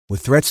With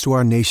threats to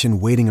our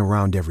nation waiting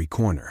around every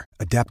corner,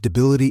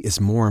 adaptability is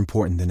more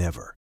important than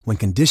ever. When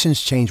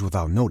conditions change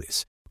without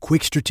notice,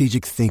 quick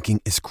strategic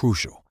thinking is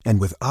crucial.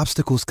 And with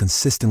obstacles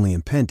consistently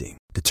impending,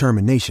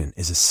 determination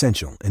is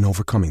essential in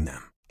overcoming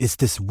them. It's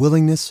this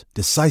willingness,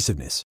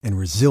 decisiveness, and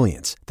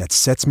resilience that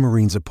sets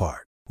Marines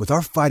apart. With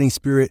our fighting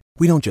spirit,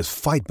 we don't just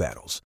fight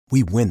battles,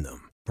 we win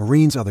them.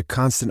 Marines are the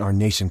constant our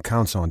nation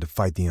counts on to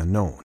fight the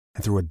unknown.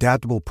 And through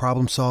adaptable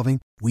problem solving,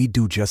 we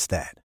do just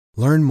that.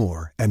 Learn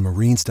more at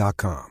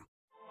marines.com.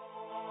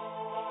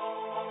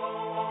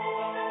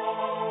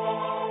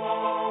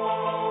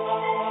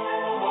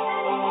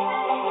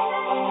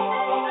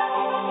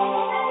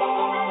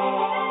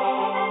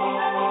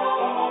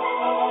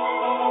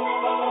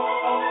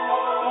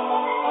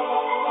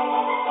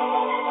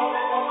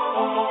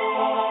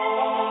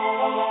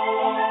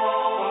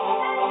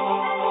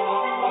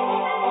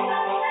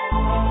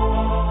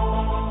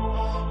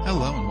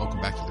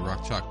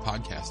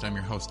 I'm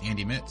your host,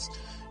 Andy Mitz.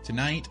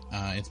 Tonight,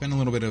 it's been a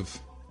little bit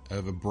of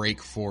a break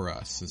for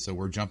us, so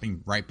we're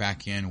jumping right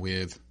back in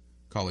with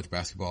college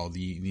basketball,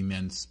 the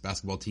men's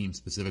basketball team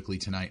specifically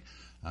tonight.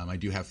 I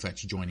do have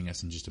Fetch joining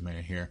us in just a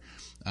minute here.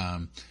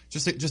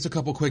 Just a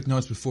couple quick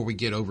notes before we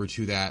get over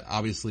to that.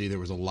 Obviously, there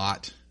was a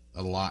lot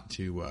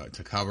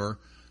to cover.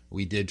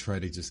 We did try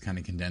to just kind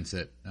of condense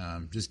it,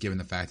 just given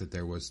the fact that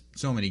there was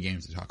so many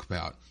games to talk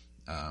about,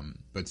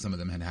 but some of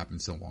them had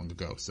happened so long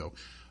ago. So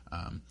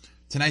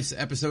tonight's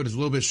episode is a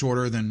little bit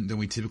shorter than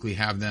we typically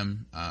have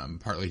them,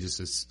 partly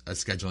just a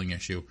scheduling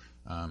issue,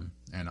 and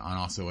on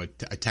also a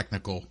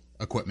technical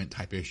equipment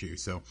type issue.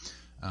 So,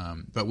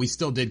 but we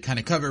still did kind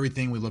of cover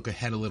everything. We look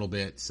ahead a little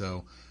bit.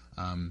 So,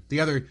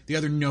 the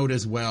other note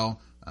as well,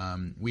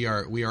 we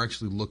are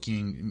actually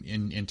looking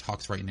in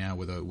talks right now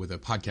with a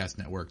podcast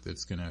network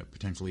that's going to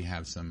potentially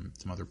have some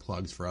other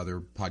plugs for other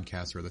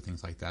podcasts or other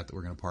things like that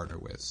we're going to partner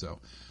with.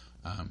 So,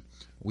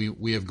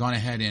 we have gone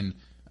ahead and,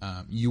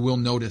 you will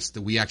notice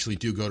that we actually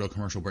do go to a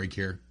commercial break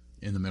here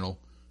in the middle.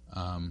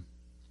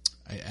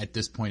 At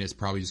this point, it's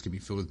probably just going to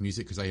be filled with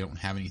music because I don't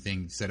have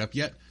anything set up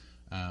yet.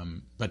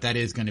 But that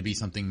is going to be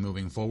something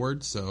moving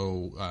forward.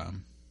 So,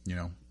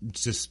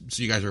 just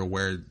so you guys are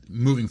aware,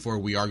 moving forward,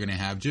 we are going to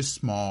have just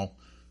small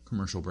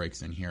commercial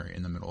breaks in here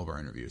in the middle of our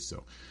interviews.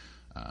 So,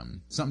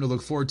 something to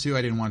look forward to.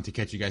 I didn't want to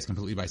catch you guys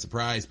completely by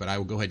surprise, but I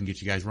will go ahead and get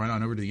you guys right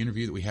on over to the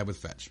interview that we have with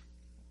Fetch.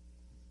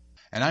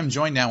 And I'm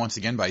joined now once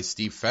again by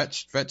Steve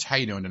Fetch. Fetch, how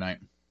you doing tonight?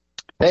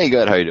 Hey,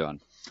 good. How you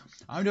doing?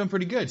 I'm doing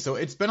pretty good. So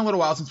it's been a little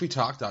while since we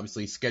talked.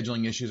 Obviously,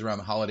 scheduling issues around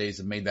the holidays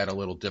have made that a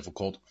little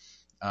difficult.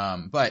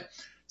 But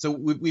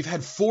we've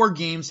had 4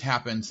 games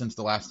happen since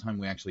the last time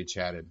we actually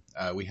chatted.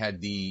 We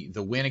had the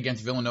win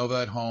against Villanova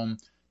at home,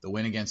 the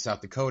win against South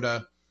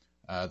Dakota,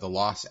 the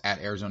loss at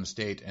Arizona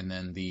State, and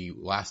then the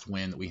last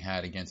win that we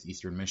had against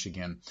Eastern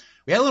Michigan.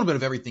 We had a little bit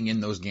of everything in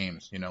those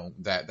games. You know,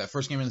 that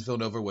first game against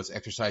Villanova was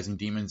exercising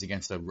demons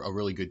against a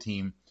really good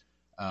team.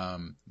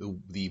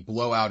 The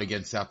blowout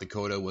against South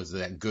Dakota was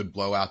that good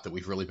blowout that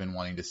we've really been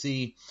wanting to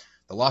see.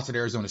 The loss at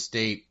Arizona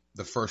State,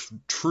 the first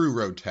true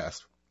road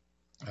test,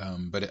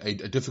 but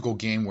a difficult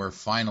game where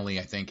finally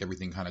I think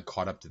everything kind of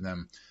caught up to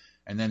them.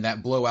 And then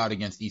that blowout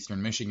against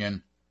Eastern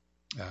Michigan,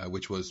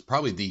 which was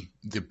probably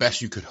the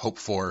best you could hope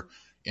for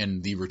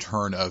in the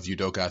return of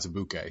Udoka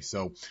Azubuike.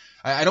 So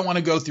I don't want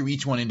to go through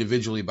each one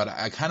individually, but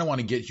I kind of want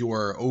to get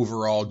your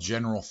overall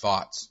general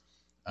thoughts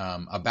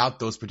about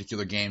those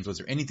particular games. Was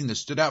there anything that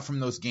stood out from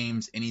those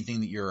games?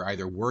 Anything that you're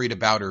either worried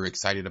about or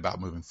excited about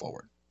moving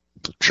forward?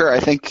 Sure. I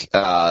think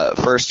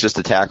first, just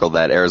to tackle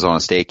that Arizona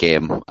State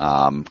game,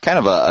 kind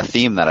of a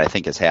theme that I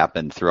think has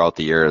happened throughout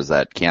the year is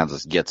that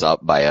Kansas gets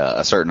up by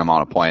a certain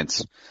amount of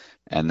points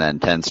and then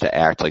tends to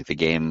act like the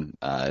game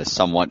is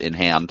somewhat in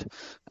hand.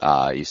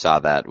 You saw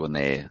that when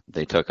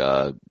they took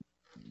a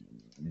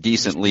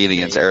decent lead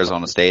against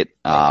Arizona State.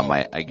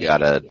 I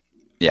got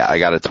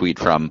a tweet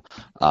from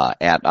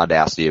at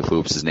Audacity of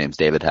Hoops. His name's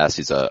David Hess.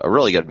 He's a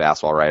really good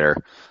basketball writer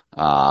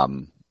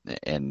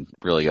and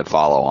really good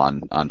follow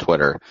on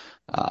Twitter.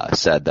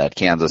 Said that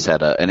Kansas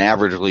had an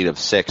average lead of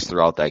 6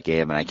 throughout that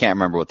game, and I can't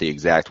remember what the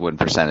exact win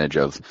percentage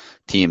of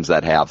teams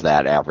that have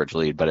that average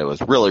lead, but it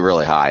was really,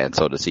 really high. And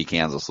so to see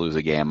Kansas lose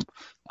a game,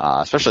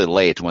 especially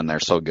late when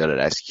they're so good at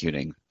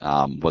executing,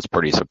 was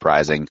pretty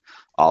surprising.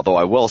 Although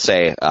I will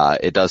say,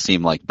 it does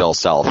seem like Bill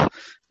Self,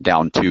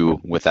 down 2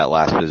 with that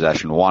last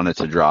possession, wanted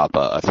to drop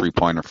a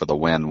 3-pointer for the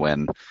win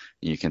when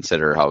you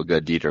consider how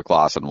good Dietrich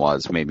Lawson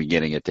was, maybe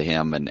getting it to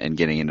him and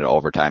getting into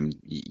overtime.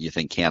 You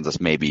think Kansas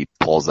maybe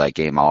pulls that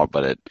game out,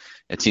 but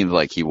it seems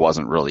like he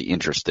wasn't really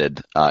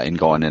interested in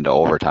going into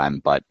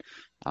overtime. But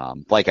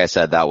like I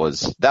said, that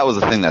was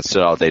the thing that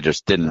stood out. They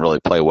just didn't really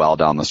play well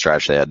down the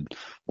stretch. They had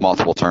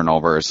multiple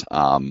turnovers.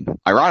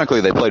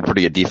 Ironically, they played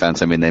pretty good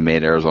defense. I mean, they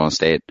made Arizona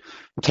State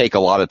take a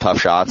lot of tough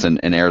shots, and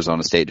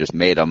Arizona State just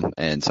made them.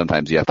 And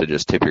sometimes you have to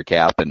just tip your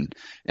cap and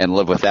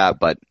live with that.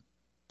 But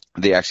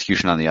the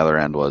execution on the other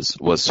end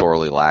was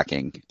sorely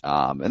lacking.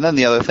 And then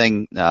the other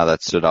thing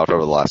that stood out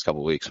over the last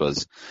couple of weeks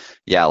was,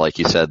 like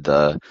you said,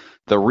 the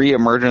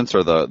reemergence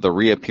or the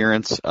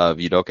reappearance of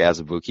Udoka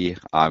Azubuike.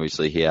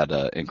 Obviously, he had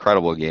an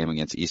incredible game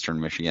against Eastern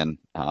Michigan,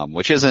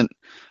 which isn't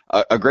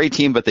a great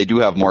team, but they do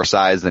have more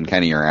size than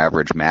kind of your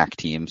average MAC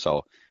team.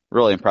 So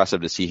really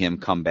impressive to see him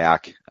come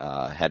back.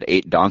 Had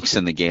 8 dunks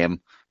in the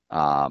game,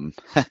 10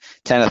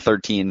 of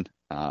 13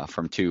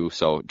 from 2.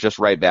 So just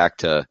right back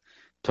to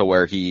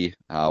where he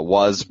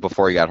was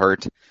before he got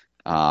hurt.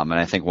 And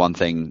I think one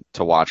thing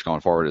to watch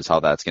going forward is how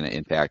that's going to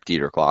impact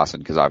Diedrich Lawson,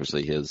 because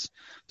obviously his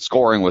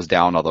scoring was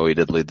down, although he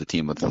did lead the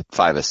team with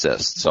 5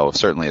 assists. So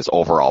certainly his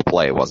overall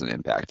play wasn't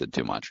impacted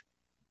too much.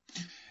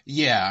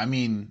 Yeah, I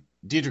mean,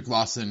 Diedrich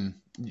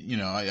Lawson,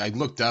 I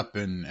looked up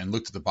and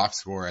looked at the box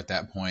score at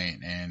that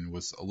point and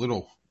was a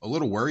little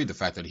worried the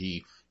fact that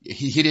he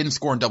didn't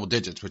score in double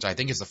digits, which I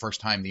think is the first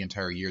time the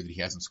entire year that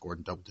he hasn't scored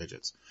in double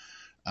digits.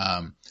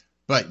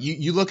 But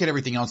you look at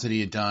everything else that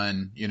he had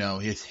done,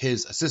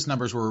 his assist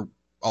numbers were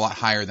a lot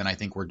higher than I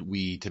think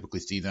we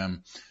typically see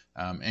them.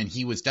 And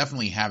he was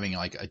definitely having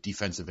like a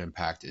defensive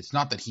impact. It's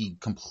not that he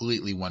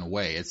completely went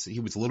away.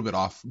 He was a little bit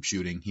off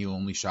shooting. He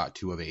only shot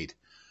 2 of 8.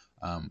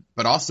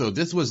 But also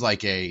this was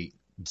like a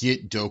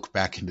get Doak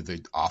back into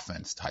the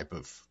offense type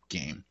of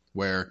game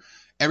where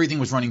everything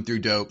was running through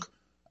Doak.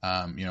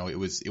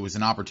 It was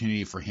an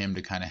opportunity for him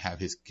to kind of have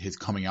his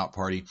coming out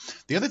party.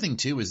 The other thing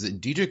too is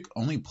that Diedrich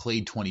only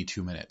played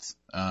 22 minutes.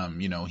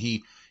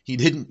 He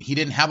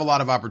didn't have a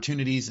lot of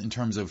opportunities in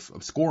terms of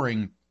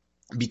scoring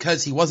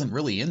because he wasn't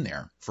really in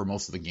there for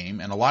most of the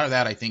game. And a lot of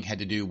that I think had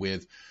to do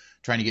with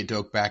trying to get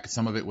Doak back.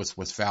 Some of it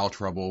was foul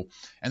trouble.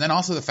 And then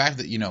also the fact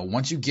that,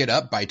 once you get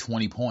up by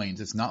 20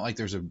 points, it's not like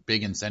there's a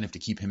big incentive to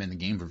keep him in the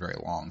game for very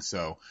long.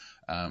 So,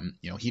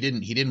 he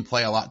didn't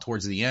play a lot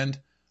towards the end.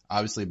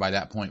 Obviously by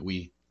that point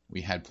we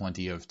had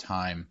plenty of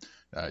time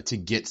to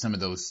get some of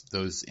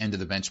those end of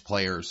the bench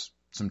players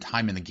some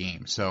time in the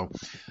game. So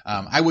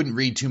I wouldn't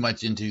read too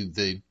much into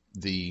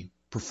the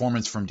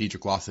performance from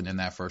Diedrich Lawson in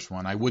that first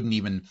one. I wouldn't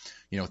even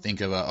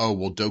think of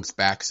Doak's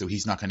back, so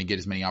he's not going to get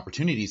as many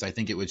opportunities. I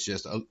think it was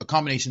just a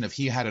combination of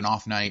he had an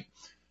off night.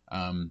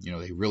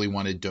 They really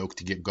wanted Doak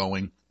to get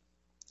going,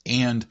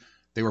 and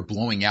they were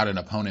blowing out an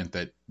opponent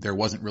that there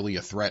wasn't really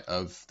a threat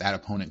of that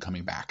opponent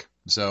coming back.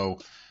 So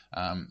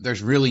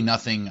there's really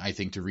nothing, I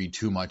think, to read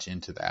too much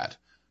into that.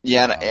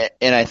 Yeah,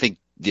 and I think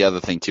the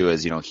other thing too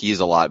is, he's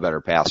a lot better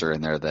passer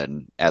in there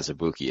than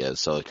Azubuike is.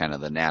 So kind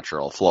of the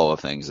natural flow of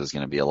things is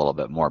going to be a little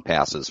bit more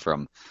passes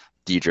from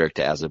Diedrich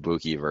to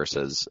Azubuike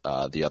versus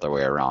the other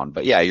way around.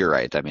 But yeah, you're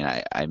right. I mean,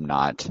 I'm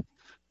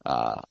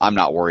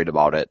not worried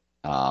about it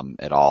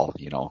at all.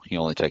 He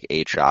only took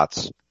 8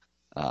 shots,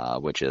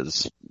 which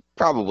is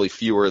probably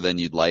fewer than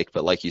you'd like.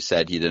 But like you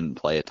said, he didn't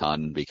play a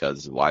ton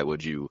because why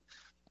would you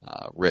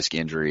risk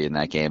injury in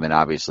that game? And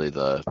obviously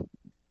the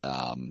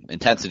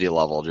intensity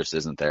level just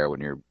isn't there when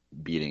you're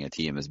beating a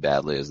team as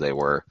badly as they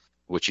were,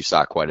 which you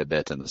saw quite a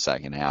bit in the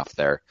second half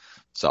there.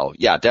 So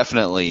yeah,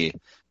 definitely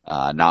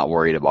not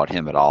worried about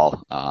him at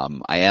all.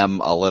 I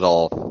am a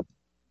little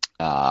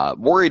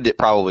worried, it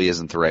probably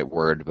isn't the right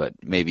word, but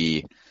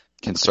maybe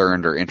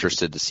concerned or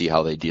interested to see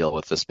how they deal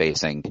with the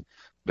spacing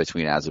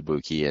between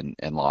Azubuike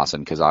and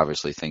Lawson, because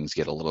obviously things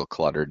get a little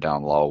cluttered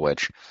down low,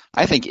 which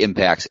I think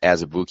impacts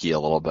Azubuike a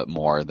little bit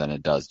more than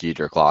it does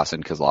Diedrich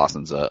Lawson, because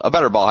Lawson's a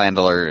better ball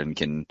handler and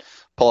can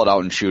pull it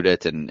out and shoot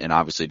it and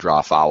obviously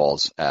draw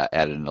fouls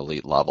at an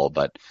elite level.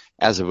 But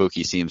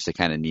Azubuike seems to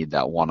kind of need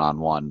that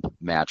one-on-one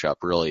matchup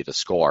really to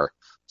score.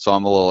 So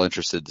I'm a little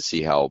interested to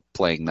see how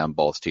playing them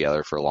both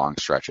together for long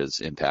stretches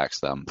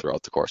impacts them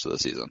throughout the course of the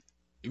season.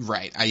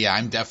 Right.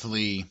 I'm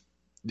definitely,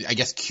 I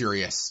guess,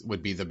 curious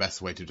would be the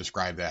best way to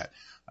describe that.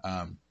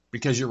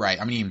 Because you're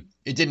right. I mean,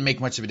 it didn't make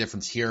much of a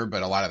difference here,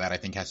 but a lot of that I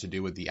think has to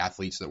do with the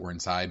athletes that were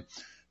inside.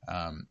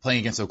 Playing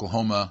against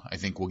Oklahoma, I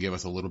think will give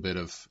us a little bit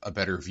of a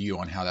better view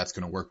on how that's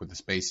going to work with the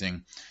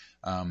spacing.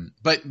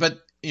 But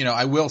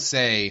I will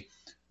say,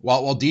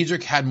 while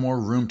Diedrich had more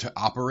room to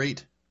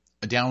operate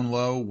down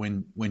low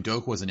when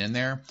Doak wasn't in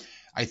there,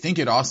 I think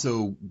it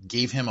also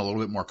gave him a little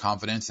bit more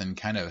confidence and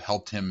kind of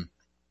helped him,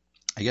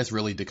 I guess,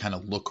 really to kind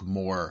of look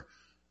more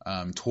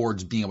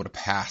towards being able to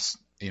pass,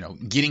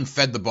 getting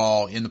fed the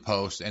ball in the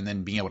post and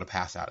then being able to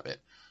pass out of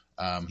it.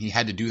 He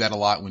had to do that a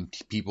lot when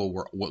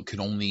people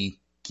could only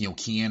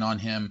key in on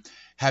him.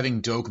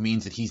 Having Doak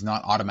means that he's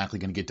not automatically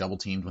going to get double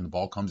teamed when the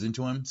ball comes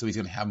into him. So he's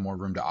going to have more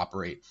room to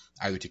operate,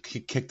 either to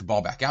kick the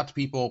ball back out to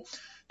people,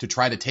 to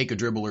try to take a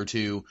dribble or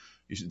two.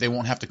 They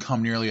won't have to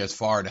come nearly as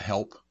far to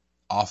help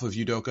off of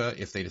Udoka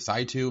if they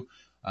decide to.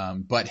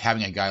 But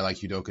having a guy like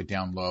Udoka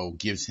down low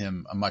gives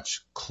him a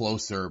much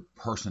closer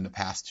person to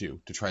pass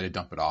to try to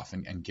dump it off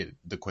and get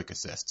the quick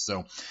assist.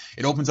 So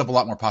it opens up a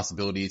lot more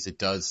possibilities. It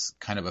does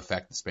kind of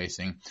affect the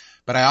spacing.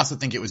 But I also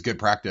think it was good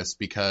practice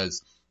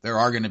because there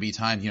are going to be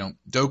times,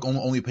 Doak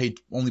only played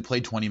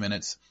 20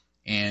 minutes.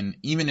 And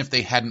even if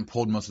they hadn't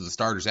pulled most of the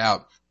starters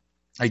out,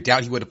 I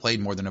doubt he would have played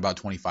more than about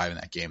 25 in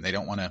that game. They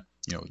don't want to,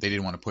 they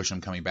didn't want to push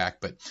him coming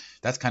back, but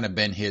that's kind of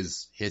been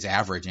his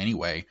average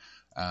anyway.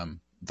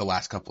 The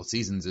last couple of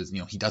seasons is,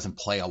 he doesn't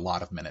play a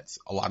lot of minutes.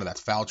 A lot of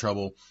that's foul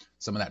trouble.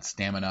 Some of that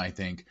stamina, I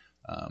think.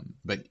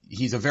 But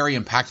he's a very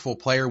impactful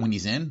player when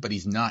he's in, but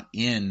he's not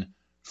in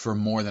for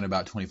more than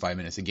about 25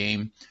 minutes a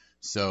game.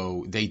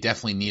 So they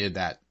definitely needed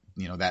that,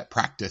 that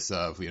practice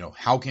of,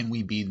 how can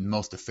we be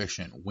most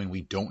efficient when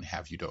we don't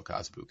have Udoka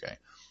Azubuike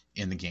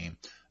in the game?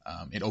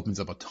 It opens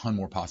up a ton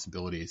more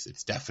possibilities.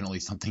 It's definitely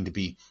something to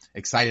be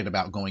excited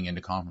about going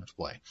into conference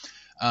play.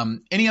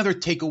 Any other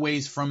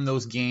takeaways from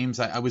those games?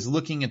 I was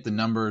looking at the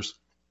numbers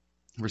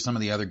for some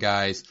of the other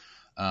guys.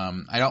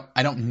 I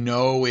don't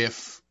know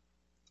if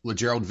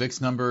LeGerald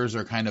Vick's numbers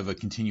are kind of a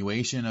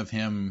continuation of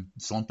him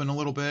slumping a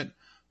little bit.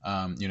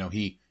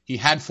 He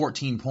had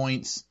 14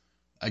 points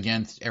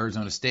against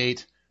Arizona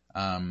State.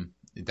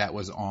 That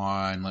was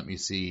on,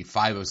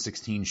 5 of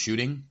 16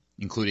 shooting,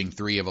 including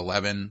 3 of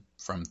 11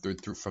 from the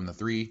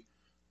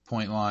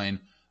 3-point line.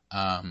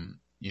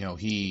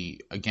 He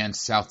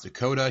against South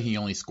Dakota, he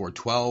only scored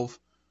 12.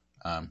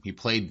 He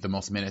played the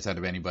most minutes out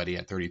of anybody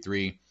at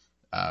 33,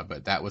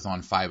 but that was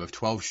on 5 of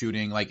 12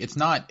 shooting. It's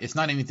not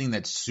anything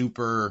that's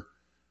super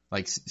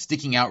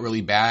sticking out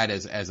really bad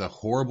as a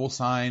horrible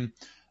sign.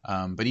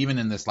 But even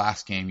in this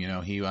last game,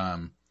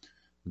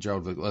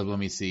 Gerald, let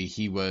me see,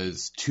 he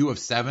was 2 of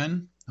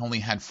 7, only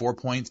had 4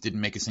 points,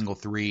 didn't make a single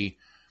 3.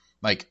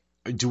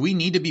 Do we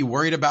need to be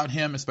worried about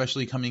him,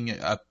 especially coming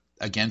up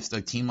against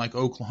a team like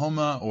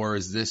Oklahoma, or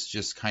is this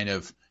just kind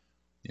of,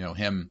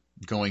 him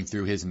going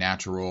through his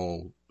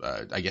natural,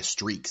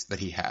 streaks that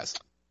he has?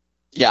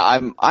 Yeah,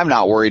 I'm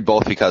not worried,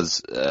 both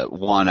because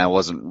one, I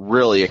wasn't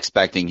really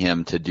expecting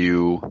him to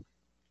do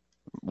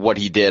what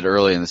he did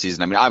early in the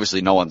season. I mean,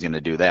 obviously no one's going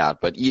to do that,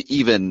 but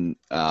even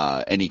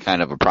any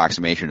kind of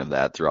approximation of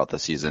that throughout the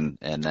season.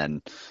 And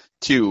then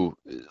 2,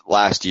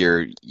 last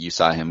year you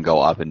saw him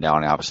go up and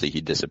down. Obviously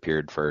he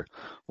disappeared for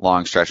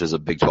long stretches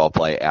of Big 12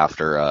 play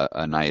after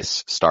a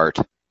nice start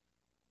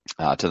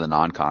to the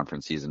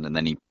non-conference season, and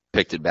then he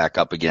picked it back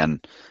up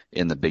again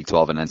in the Big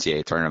 12 and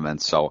NCAA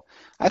tournaments. So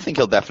I think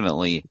he'll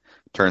definitely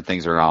turn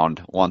things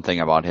around. One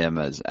thing about him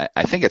is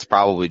I think it's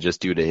probably just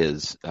due to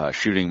his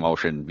shooting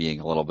motion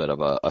being a little bit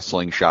of a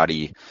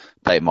slingshotty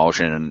type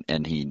motion,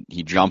 and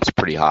he jumps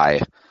pretty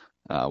high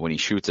when he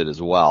shoots it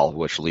as well,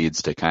 which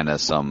leads to kind of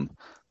some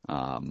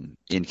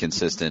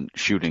inconsistent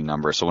shooting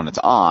numbers. So when it's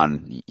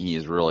on, he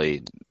is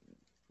really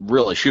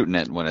shooting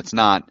it. When it's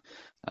not,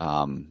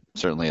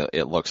 certainly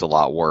it looks a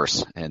lot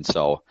worse. And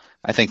so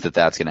I think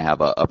that's going to have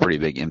a pretty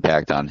big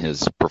impact on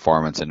his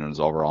performance and his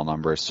overall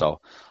numbers.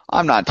 So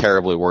I'm not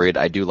terribly worried.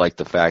 I do like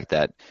the fact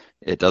that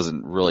it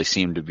doesn't really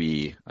seem to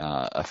be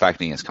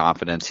affecting his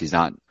confidence. He's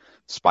not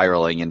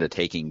spiraling into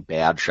taking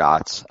bad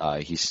shots.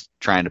 He's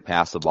trying to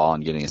pass the ball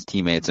and getting his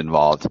teammates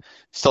involved.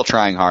 Still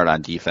trying hard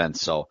on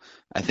defense. So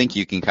I think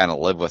you can kind of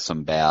live with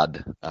some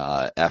bad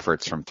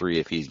efforts from 3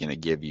 if he's going to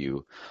give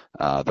you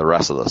the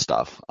rest of the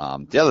stuff.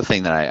 The other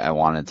thing that I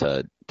wanted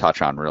to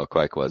touch on real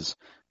quick was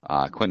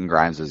Quentin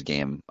Grimes'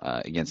 game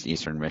against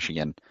Eastern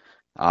Michigan.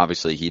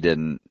 Obviously, he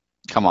didn't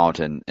come out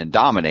and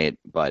dominate,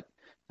 but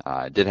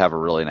did have a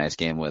really nice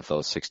game with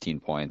those 16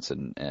 points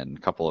and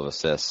a couple of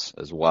assists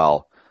as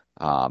well.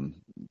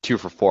 2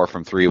 for 4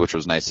 from 3, which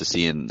was nice to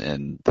see,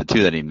 and the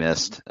 2 that he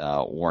missed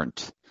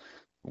weren't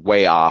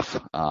way off,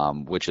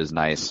 which is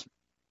nice.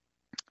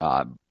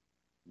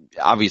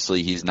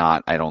 Obviously, he's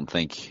not, I don't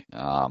think,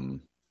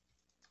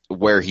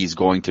 where he's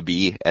going to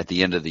be at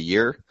the end of the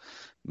year,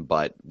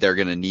 but they're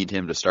going to need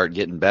him to start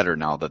getting better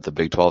now that the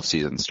Big 12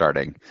 season's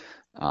starting,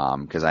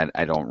 because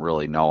I don't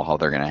really know how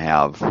they're going to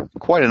have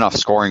quite enough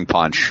scoring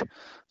punch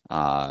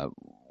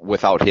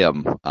without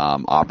him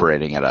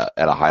operating at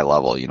a high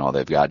level.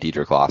 They've got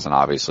Dedrick Lawson,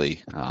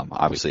 obviously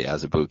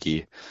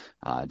Azubuike,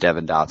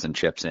 Devin Dotson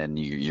chips in.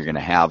 You're going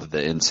to have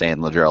the insane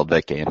LeGerald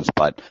Vick games,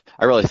 but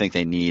I really think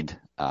they need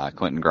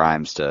Quentin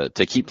Grimes to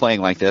keep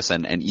playing like this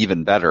and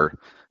even better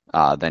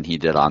than he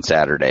did on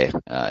Saturday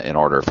in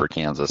order for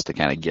Kansas to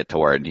kind of get to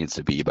where it needs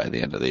to be by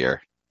the end of the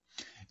year.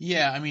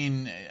 Yeah, I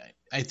mean,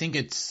 I think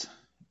it's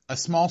a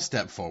small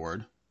step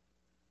forward,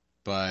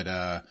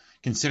 but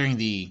considering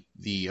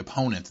the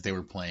opponent that they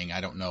were playing,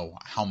 I don't know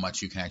how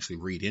much you can actually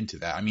read into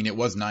that. I mean, it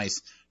was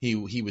nice. He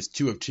was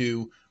 2 of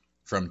 2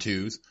 from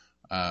 2s.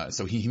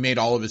 So he made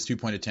all of his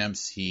 2-point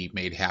attempts. He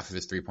made half of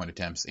his 3-point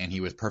attempts, and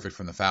he was perfect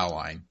from the foul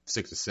line,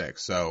 6 of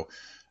 6. So,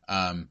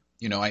 I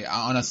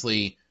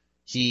honestly,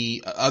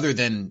 other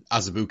than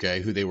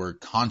Azubuike, who they were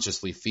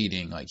consciously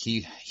feeding,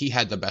 he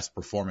had the best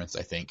performance,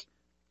 I think,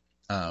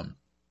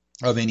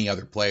 of any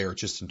other player,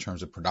 just in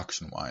terms of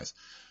production wise.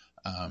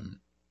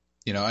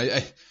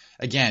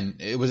 Again,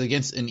 it was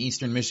against an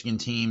Eastern Michigan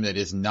team that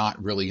is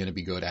not really going to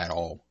be good at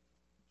all.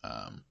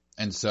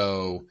 And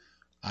so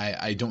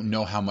I don't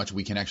know how much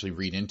we can actually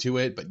read into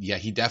it, but yeah,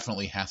 he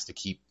definitely has to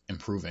keep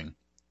improving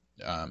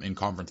in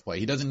conference play.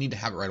 He doesn't need to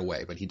have it right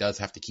away, but he does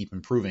have to keep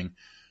improving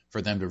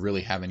for them to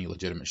really have any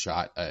legitimate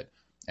shot at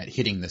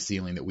hitting the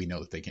ceiling that we know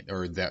that they can,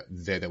 or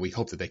that we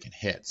hope that they can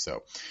hit.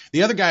 So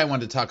the other guy I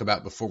wanted to talk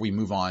about before we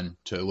move on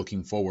to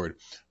looking forward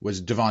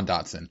was Devon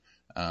Dotson.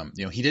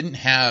 He didn't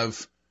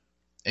have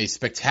a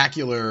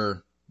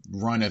spectacular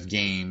run of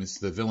games.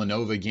 The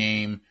Villanova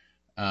game,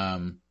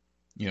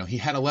 he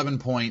had 11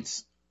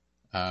 points.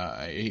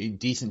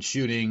 decent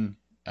shooting,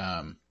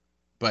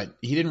 but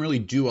he didn't really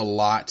do a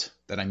lot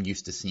that I'm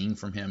used to seeing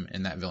from him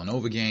in that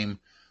Villanova game.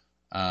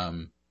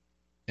 And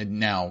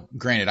now,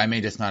 granted, I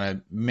may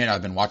not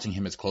have been watching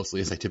him as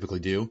closely as I typically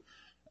do,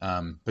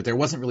 but there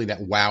wasn't really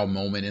that wow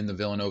moment in the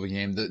Villanova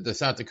game. The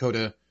South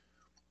Dakota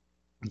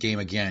game,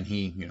 again,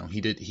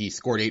 he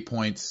scored 8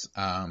 points,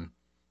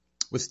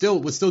 was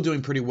still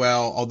doing pretty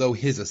well, although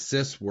his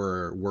assists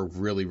were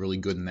really, really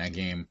good in that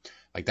game.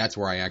 Like, that's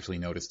where I actually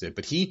noticed it.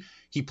 But he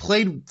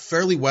played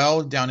fairly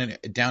well down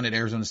at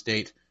Arizona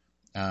State.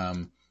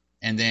 And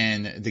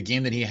then the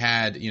game that he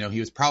had, he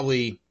was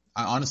probably,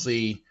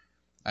 honestly,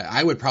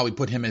 I would probably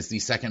put him as the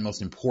second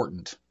most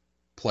important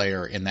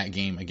player in that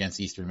game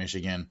against Eastern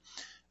Michigan.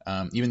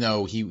 Even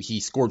though he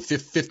scored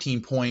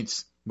 15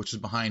 points, which is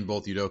behind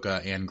both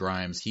Udoka and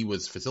Grimes, he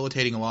was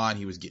facilitating a lot.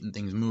 He was getting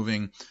things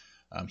moving.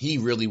 He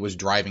really was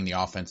driving the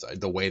offense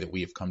the way that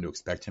we have come to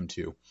expect him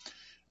to.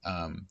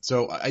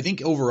 So I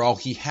think overall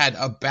he had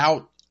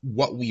about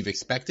what we've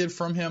expected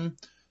from him.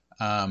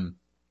 Was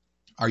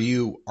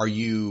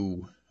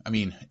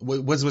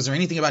there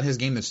anything about his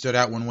game that stood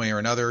out one way or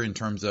another in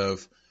terms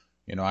of,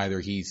 either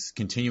he's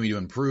continuing to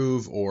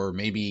improve or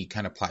maybe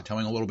kind of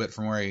plateauing a little bit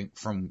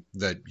from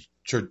the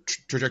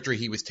trajectory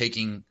he was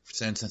taking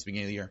since the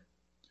beginning of the year?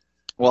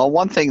 Well,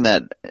 one thing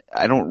that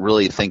I don't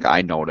really think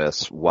I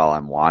notice while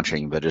I'm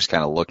watching, but just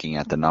kind of looking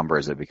at the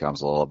numbers, it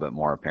becomes a little bit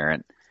more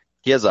apparent.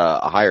 He has a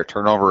higher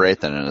turnover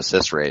rate than an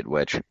assist rate,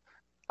 which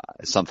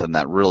is something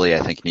that really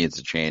I think needs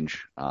to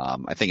change.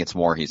 I think it's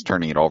more he's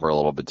turning it over a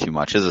little bit too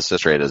much. His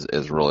assist rate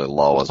is really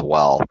low as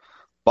well.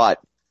 But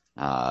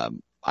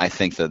I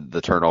think that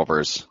the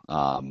turnovers,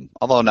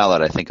 although now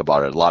that I think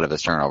about it, a lot of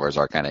his turnovers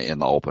are kind of in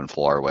the open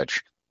floor,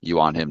 which you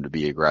want him to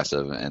be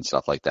aggressive and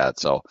stuff like that.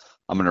 So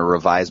I'm going to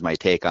revise my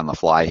take on the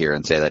fly here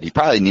and say that he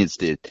probably needs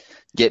to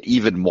get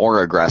even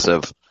more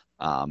aggressive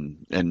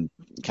and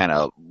kind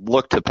of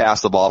look to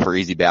pass the ball for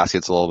easy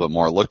baskets a little bit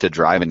more, look to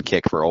drive and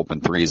kick for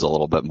open threes a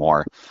little bit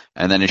more.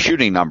 And then his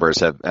shooting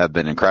numbers have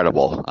been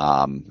incredible.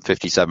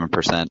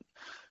 57%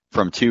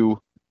 from 2,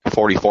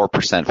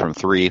 44% from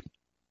 3.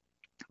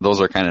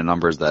 Those are kind of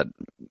numbers that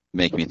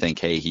make me think,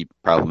 hey, he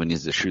probably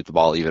needs to shoot the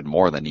ball even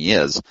more than he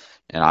is.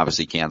 And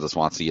obviously Kansas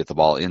wants to get the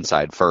ball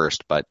inside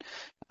first, but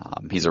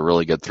he's a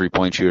really good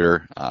three-point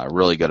shooter,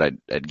 really good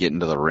at getting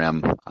to the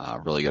rim,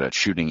 really good at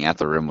shooting at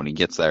the rim when he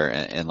gets there.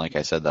 And like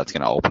I said, that's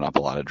going to open up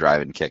a lot of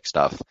drive and kick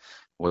stuff,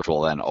 which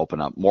will then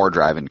open up more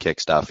drive and kick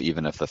stuff,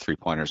 even if the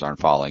three-pointers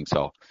aren't falling.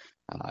 So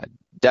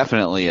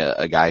definitely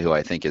a guy who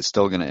I think is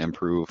still going to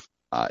improve,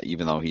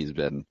 even though he's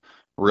been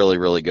really,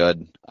 really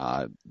good,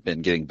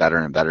 been getting better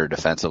and better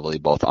defensively,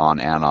 both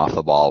on and off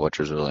the ball, which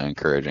is really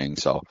encouraging.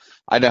 So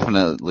I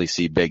definitely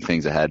see big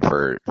things ahead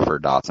for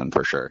Dotson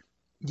for sure.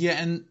 Yeah,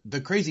 and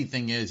the crazy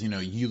thing is,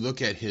 you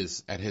look at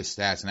his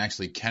stats, and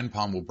actually Ken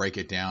Palm will break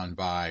it down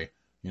by,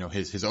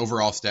 his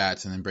overall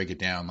stats, and then break it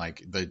down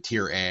like the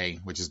tier A,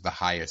 which is the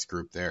highest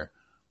group there,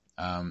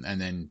 and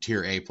then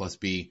tier A plus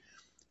B.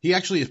 He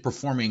actually is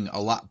performing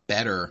a lot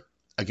better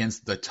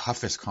against the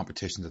toughest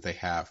competition that they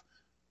have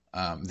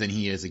than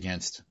he is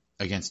against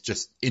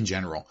just in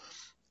general,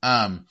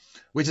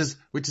 which is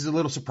a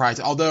little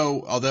surprising.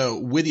 Although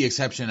with the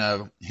exception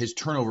of his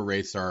turnover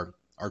rates are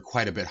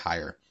quite a bit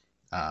higher.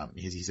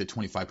 He's at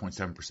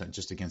 25.7%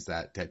 just against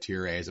that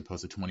tier A as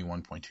opposed to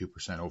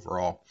 21.2%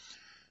 overall.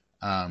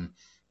 And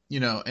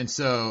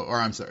so, or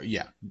I'm sorry,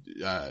 yeah,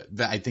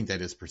 I think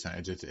that is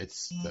percentage.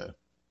 It's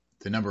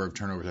the number of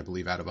turnovers, I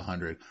believe, out of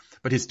 100.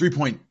 But his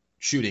 3-point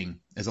shooting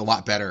is a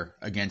lot better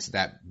against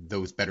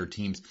those better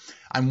teams.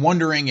 I'm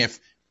wondering if,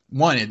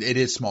 one, it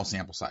is small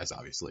sample size,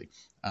 obviously,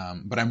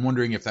 but I'm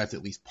wondering if that's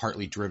at least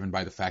partly driven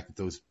by the fact that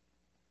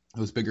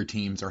those bigger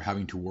teams are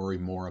having to worry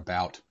more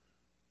about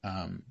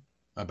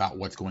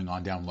what's going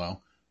on down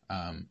low.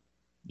 Some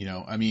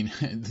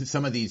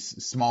of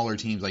these smaller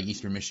teams like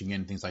Eastern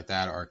Michigan, things like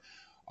that are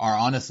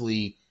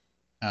honestly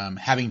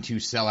having to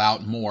sell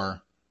out more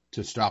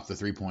to stop the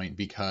 3-point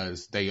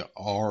because they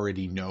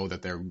already know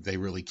that they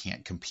really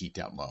can't compete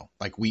down low.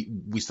 Like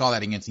we saw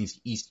that against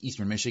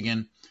Eastern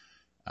Michigan.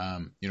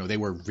 They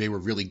were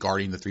really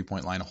guarding the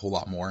 3-point line a whole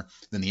lot more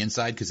than the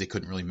inside because they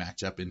couldn't really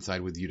match up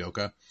inside with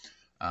Udoka.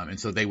 And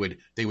so they would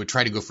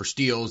try to go for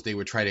steals. They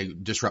would try to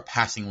disrupt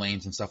passing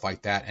lanes and stuff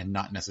like that, and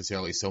not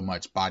necessarily so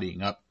much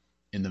bodying up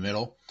in the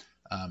middle.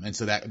 And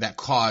so that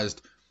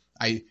caused,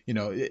 I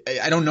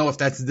don't know if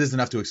this is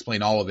enough to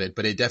explain all of it,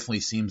 but it definitely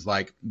seems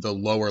like the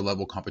lower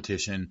level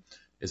competition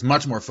is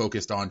much more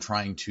focused on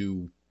trying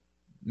to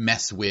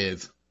mess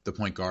with the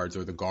point guards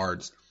or the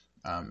guards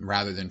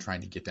rather than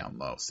trying to get down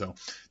low. So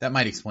that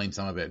might explain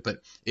some of it,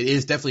 but it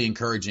is definitely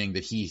encouraging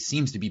that he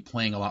seems to be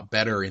playing a lot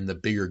better in the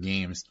bigger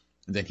games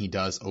than he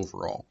does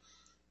overall.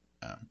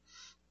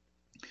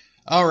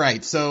 All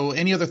right. So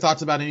any other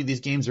thoughts about any of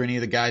these games or any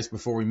of the guys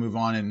before we move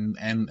on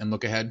and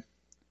look ahead?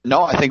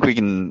 No, I think we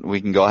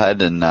can go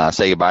ahead and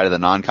say goodbye to the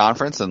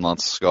non-conference, and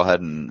let's go ahead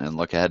and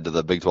look ahead to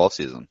the Big 12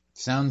 season.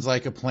 Sounds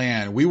like a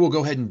plan. We will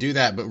go ahead and do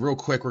that, but real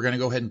quick, we're going to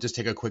go ahead and just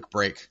take a quick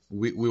break.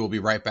 We will be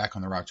right back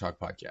on the Rock Chalk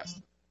Podcast.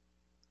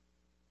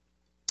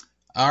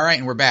 All right,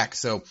 and we're back.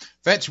 So,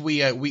 Fetch,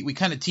 we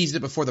kind of teased it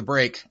before the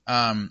break.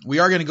 We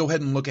are going to go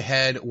ahead and look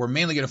ahead. We're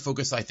mainly going to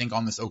focus, I think,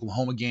 on this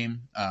Oklahoma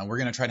game. We're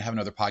going to try to have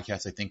another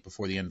podcast, I think,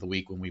 before the end of the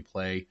week when we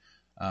play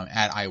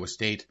at Iowa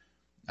State.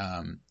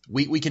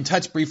 We can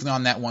touch briefly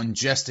on that one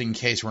just in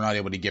case we're not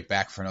able to get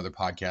back for another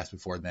podcast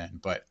before then.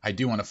 But I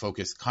do want to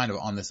focus kind of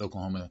on this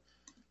Oklahoma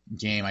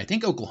game. I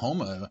think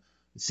Oklahoma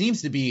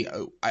seems to be,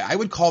 I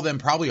would call them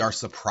probably our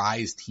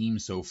surprise team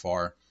so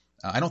far.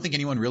 I don't think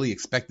anyone really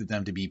expected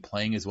them to be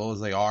playing as well as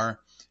they are,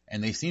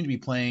 and they seem to be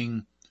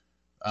playing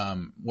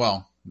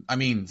well. I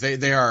mean,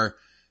 they are.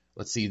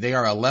 Let's see, they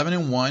are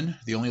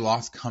 11-1. The only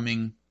loss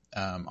coming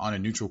on a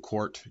neutral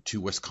court to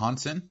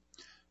Wisconsin.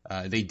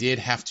 They did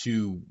have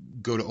to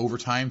go to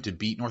overtime to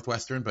beat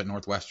Northwestern, but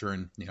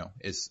Northwestern,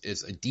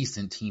 is a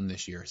decent team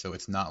this year, so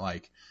it's not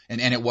like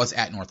and it was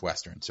at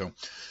Northwestern. So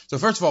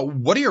first of all,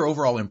 what are your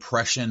overall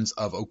impressions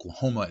of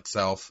Oklahoma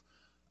itself?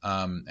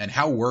 And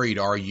how worried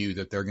are you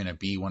that they're going to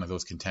be one of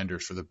those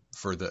contenders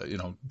for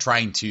the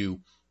trying to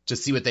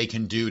see what they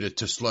can do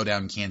to slow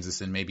down Kansas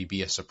and maybe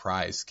be a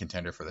surprise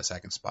contender for the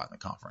second spot in the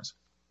conference?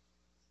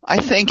 I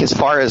think as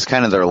far as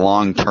kind of their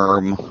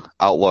long-term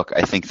outlook,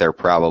 I think they're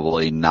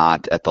probably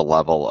not at the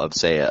level of,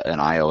 say, an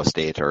Iowa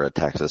State or a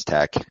Texas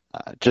Tech,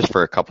 just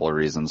for a couple of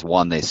reasons.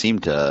 One, they seem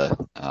to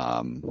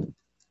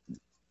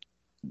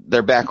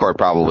their backcourt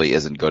probably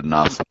isn't good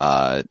enough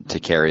to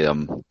carry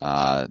them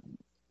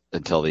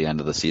until the end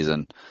of the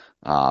season.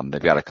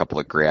 They've got a couple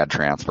of grad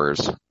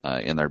transfers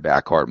in their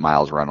backcourt.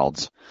 Miles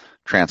Reynolds,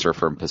 transfer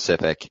from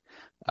Pacific,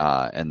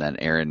 and then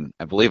Aaron,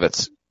 I believe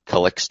it's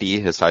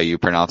Calixte is how you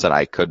pronounce it.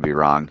 I could be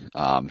wrong.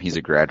 He's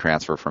a grad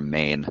transfer from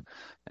Maine.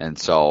 And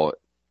so,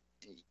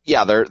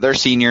 yeah, they're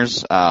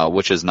seniors,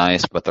 which is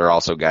nice, but they're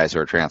also guys who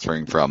are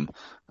transferring from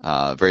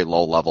very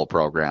low-level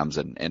programs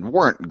and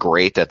weren't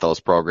great at those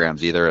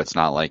programs either. It's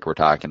not like we're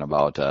talking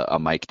about a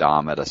Mike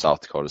Dahm at a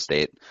South Dakota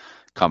State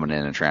coming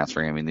in and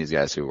transferring. I mean, these are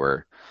guys who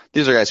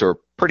are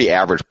pretty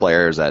average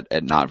players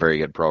at not very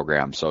good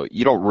programs. So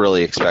you don't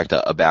really expect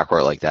a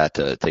backcourt like that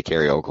to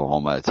carry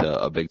Oklahoma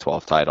to a Big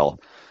 12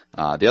 title.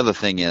 The other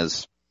thing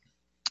is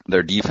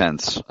their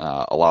defense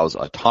allows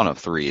a ton of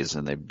threes,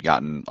 and they've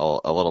gotten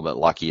a little bit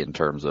lucky in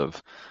terms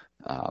of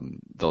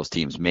those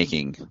teams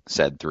making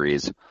said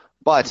threes.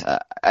 But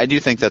I do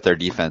think that their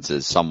defense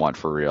is somewhat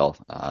for real.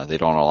 They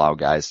don't allow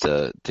guys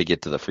to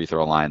get to the free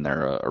throw line.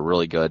 They're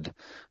really good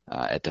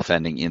at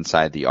defending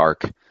inside the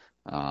arc.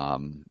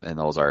 And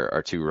those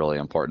are two really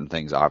important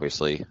things,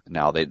 obviously.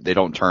 Now, they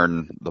don't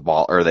turn the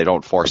ball, or they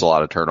don't force a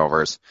lot of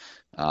turnovers.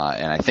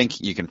 And I think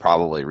you can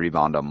probably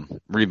rebound on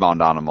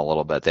them a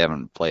little bit. They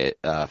haven't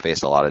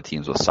faced a lot of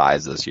teams with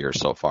size this year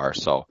so far.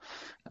 So,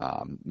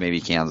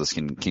 maybe Kansas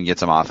can get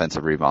some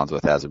offensive rebounds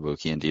with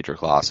Azubuike and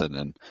Dietrich Lawson.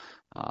 And,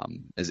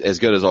 as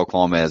good as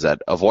Oklahoma is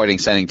at avoiding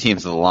sending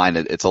teams to the line,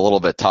 it's a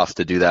little bit tough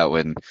to do that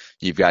when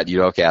you've got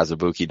Udoka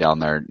Azubuike down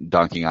there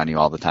dunking on you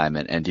all the time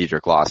and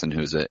Dietrich Lawson,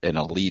 who's an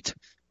elite,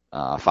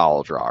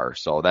 foul drawer.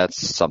 So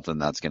that's something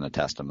that's going to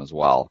test them as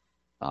well.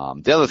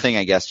 The other thing,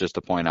 I guess, just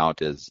to point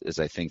out is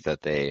I think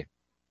that they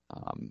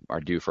are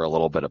due for a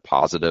little bit of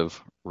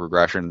positive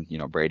regression.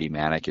 Brady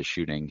Manick is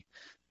shooting,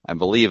 I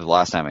believe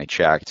last time I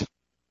checked,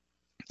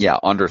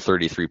 under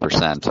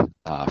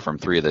 33% from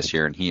three this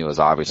year, and he was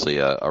obviously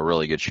a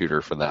really good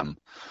shooter for them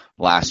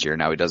last year.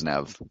 Now he doesn't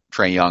have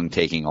Trae Young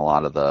taking a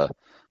lot of the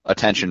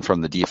attention from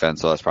the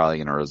defense, so that's probably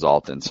going to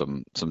result in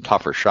some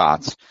tougher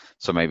shots.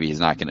 So maybe he's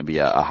not going to be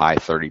a high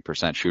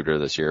 30% shooter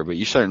this year, but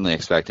you certainly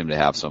expect him to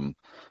have some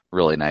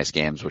really nice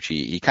games, which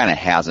he kind of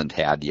hasn't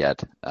had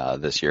yet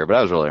this year. But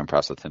I was really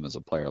impressed with him as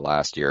a player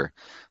last year.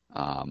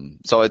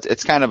 So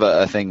it's kind of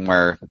a thing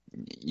where,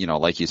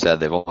 like you said,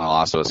 they've only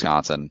lost to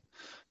Wisconsin.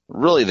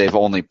 Really, they've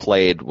only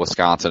played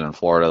Wisconsin and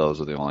Florida. Those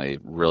are the only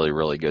really,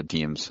 really good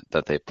teams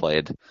that they've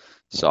played.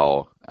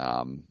 So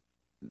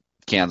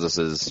Kansas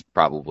is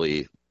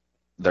probably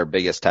their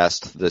biggest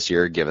test this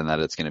year, given that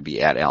it's going to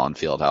be at Allen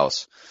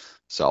Fieldhouse.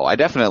 So I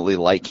definitely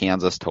like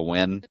Kansas to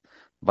win,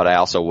 but I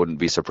also wouldn't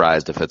be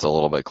surprised if it's a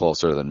little bit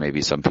closer than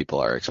maybe some people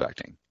are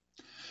expecting.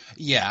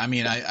 Yeah, I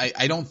mean,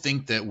 I don't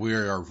think that we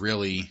are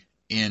really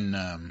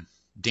in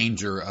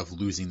danger of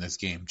losing this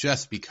game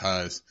just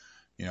because,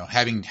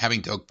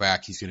 having Doak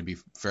back, he's going to be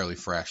fairly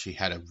fresh. He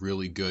had a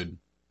really good,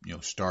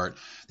 start.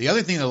 The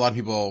other thing that a lot of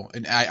people,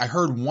 and I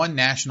heard one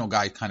national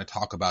guy kind of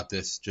talk about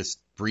this just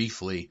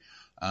briefly,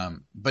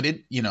 but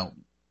the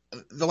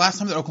last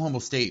time that Oklahoma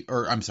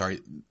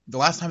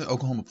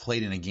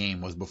played in a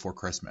game was before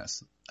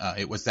Christmas.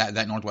 It was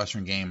that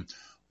Northwestern game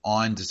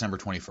on December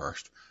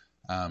 21st.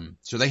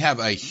 So they have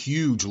a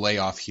huge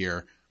layoff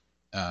here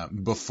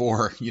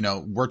before,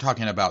 we're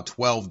talking about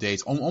 12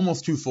 days,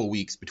 almost 2 full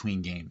weeks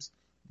between games,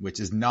 which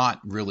is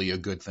not really a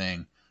good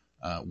thing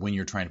when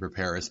you're trying to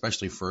prepare,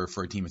 especially for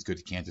a team as good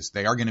as Kansas.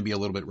 They are going to be a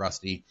little bit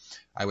rusty.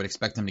 I would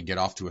expect them to get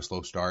off to a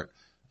slow start.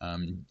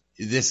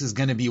 This is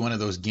going to be one of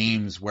those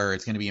games where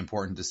it's going to be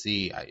important to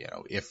see,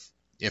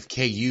 if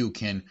KU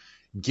can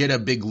get a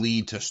big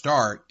lead to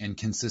start and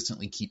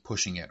consistently keep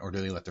pushing it, or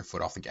do they let their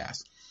foot off the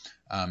gas?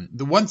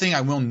 The one thing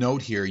I will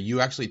note here,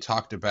 you actually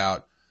talked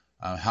about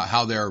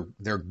how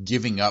they're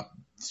giving up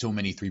so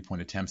many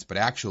 3-point attempts, but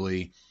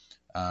actually,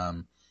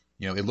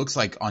 it looks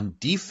like on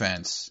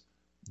defense,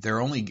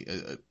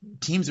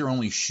 teams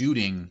are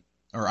shooting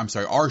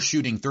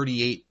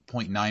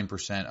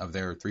 38.9% of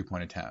their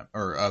 3-point attempt,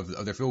 or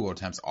of their field goal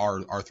attempts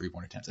are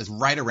 3-point attempts. It's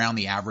right around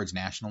the average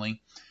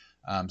nationally.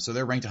 So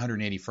they're ranked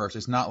 181st.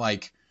 It's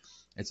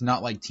not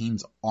like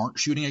teams aren't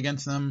shooting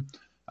against them,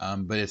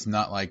 but it's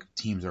not like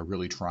teams are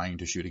really trying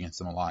to shoot against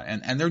them a lot.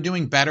 And they're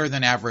doing better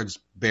than average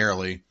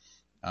barely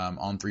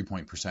on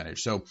 3-point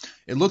percentage. So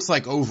it looks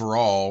like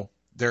overall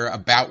they're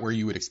about where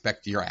you would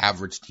expect your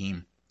average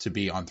team to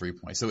be on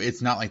 3-point. So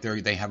it's not like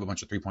they have a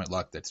bunch of 3-point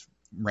luck that's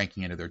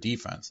ranking into their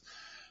defense.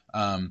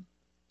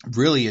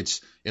 Really,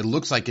 it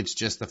looks like it's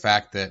just the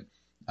fact that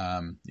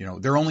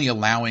they're only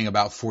allowing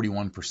about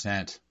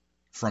 41%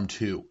 from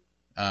 2,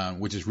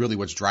 which is really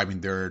what's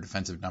driving their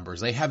defensive numbers.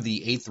 They have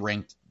the 8th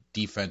ranked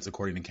defense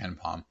according to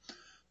KenPom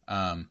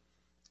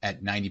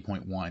at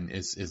 90.1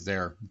 is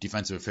their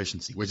defensive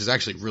efficiency, which is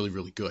actually really,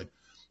 really good.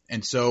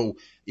 And so,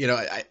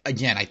 I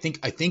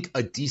think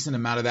a decent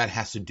amount of that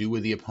has to do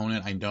with the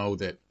opponent. I know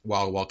that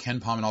while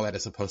KenPom and all that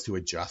is supposed to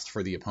adjust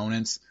for the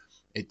opponents,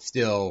 it's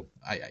still,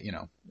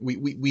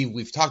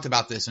 we've talked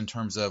about this in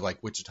terms of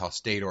like Wichita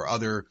State or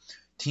other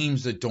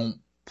teams that don't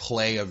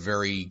play a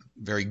very,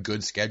 very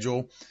good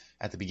schedule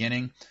at the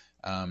beginning.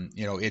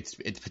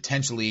 It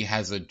potentially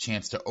has a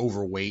chance to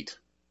overweight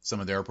some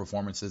of their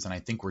performances, and I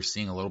think we're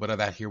seeing a little bit of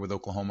that here with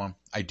Oklahoma.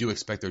 I do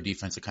expect their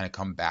defense to kind of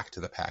come back to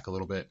the pack a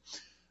little bit,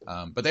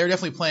 but they're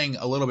definitely playing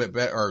a little bit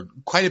better, or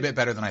quite a bit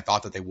better than I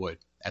thought that they would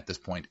at this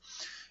point.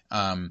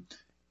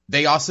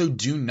 They also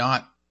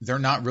they're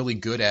not really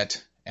good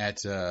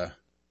they're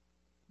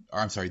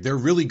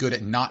really good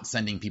at not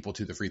sending people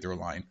to the free throw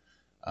line,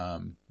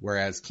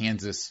 whereas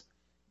Kansas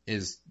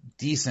is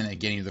decent at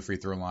getting to the free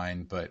throw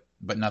line, but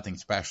nothing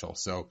special.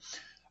 So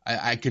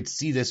I could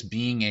see this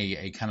being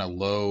a kind of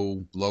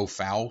low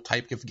foul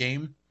type of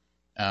game,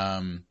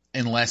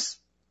 unless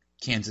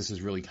Kansas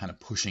is really kind of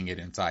pushing it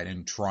inside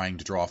and trying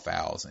to draw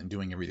fouls and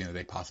doing everything that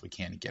they possibly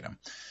can to get them.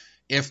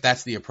 If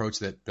that's the approach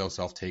that Bill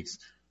Self takes,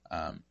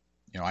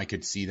 I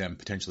could see them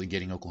potentially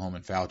getting Oklahoma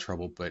in foul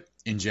trouble. But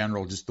in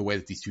general, just the way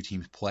that these two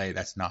teams play,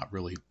 that's not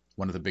really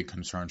one of the big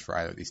concerns for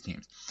either of these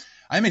teams.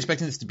 I'm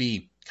expecting this to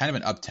be kind of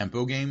an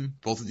up-tempo game.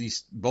 Both of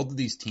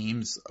these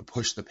teams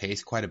push the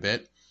pace quite a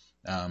bit.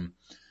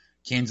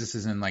 Kansas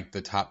is in like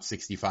the top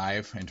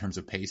 65 in terms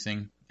of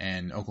pacing,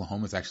 and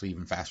Oklahoma is actually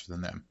even faster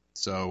than them.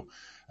 So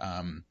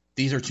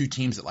these are two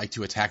teams that like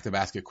to attack the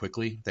basket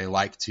quickly. They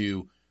like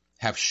to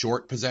have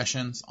short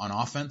possessions on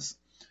offense.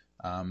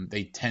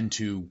 They tend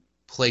to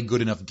play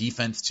good enough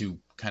defense to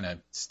kind of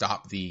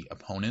stop the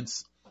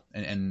opponents,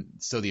 and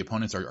so the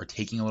opponents are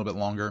taking a little bit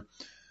longer.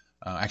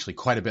 Actually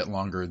quite a bit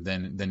longer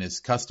than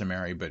is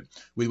customary, but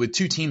with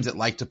two teams that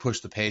like to push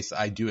the pace,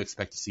 I do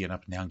expect to see an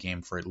up and down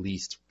game for at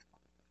least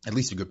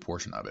a good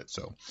portion of it.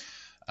 So,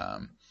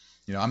 I'm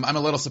a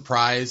little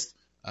surprised.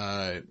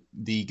 The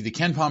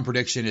KenPom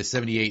prediction is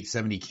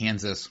 78-70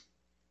 Kansas.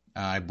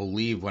 I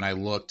believe when I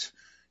looked,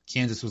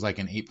 Kansas was like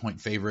an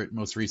 8-point favorite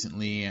most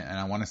recently, and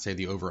I want to say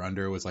the over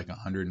under was like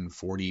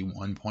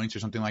 141 points or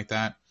something like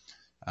that,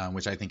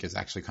 which I think is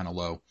actually kind of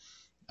low.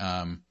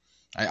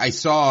 I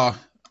saw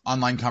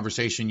online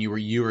conversation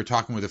you were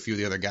talking with a few of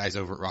the other guys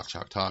over at Rock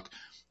Chalk Talk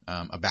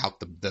about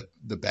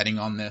the betting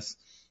on this,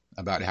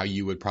 about how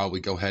you would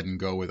probably go ahead and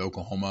go with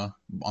Oklahoma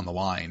on the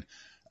line.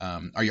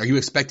 Are you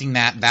expecting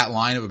that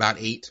line of about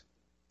 8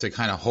 to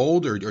kind of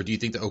hold, or do you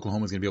think that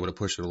Oklahoma is going to be able to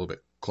push it a little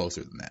bit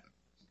closer than that?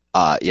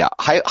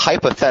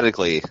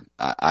 Hypothetically,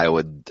 I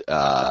would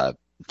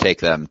take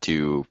them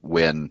to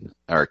win,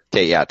 or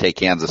take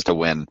Kansas to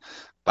win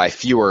by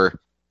fewer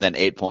than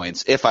 8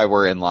 points if I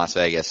were in Las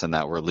Vegas and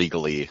that were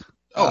legally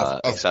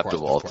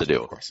acceptable to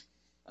do. Of course.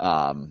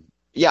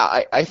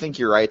 I think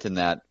you're right in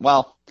that.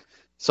 Well,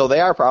 so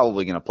they are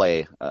probably going to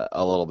play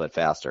a little bit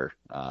faster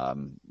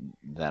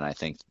than I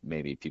think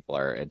maybe people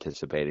are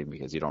anticipating,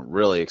 because you don't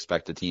really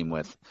expect a team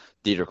with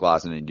Dedrick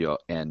Lawson and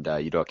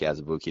Udoka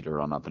Azubuike to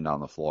run up and down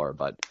the floor.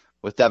 But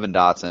with Devin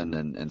Dotson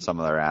and some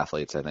of their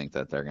athletes, I think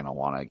that they're going to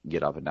want to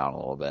get up and down a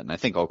little bit. And I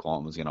think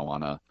Oklahoma's going to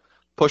want to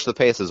push the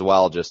pace as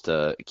well, just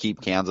to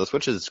keep Kansas,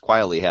 which has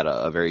quietly had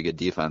a very good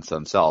defense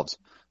themselves,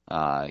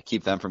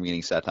 keep them from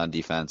getting set on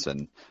defense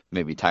and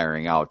maybe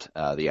tiring out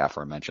the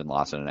aforementioned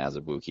Lawson and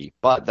Azubuike.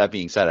 But that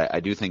being said, I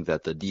do think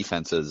that the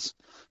defenses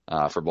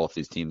for both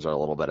these teams are a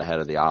little bit ahead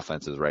of the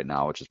offenses right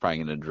now, which is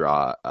probably going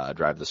to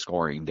drive the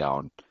scoring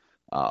down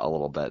a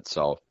little bit.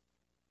 So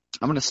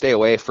I'm going to stay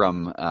away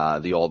from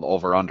the old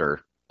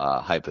over-under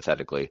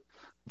hypothetically,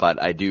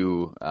 but I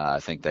do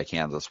think that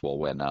Kansas will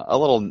win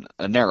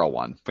a narrow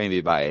one,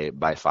 maybe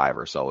by 5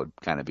 or so would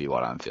kind of be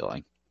what I'm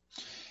feeling.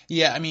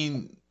 Yeah, I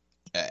mean,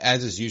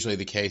 as is usually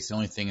the case, the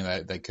only thing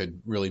that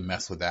could really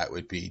mess with that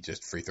would be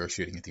just free throw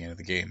shooting at the end of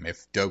the game.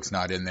 If Doak's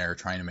not in there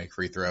trying to make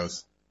free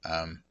throws,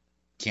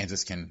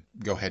 Kansas can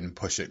go ahead and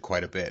push it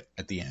quite a bit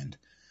at the end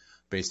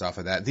based off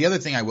of that. The other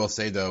thing I will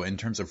say, though, in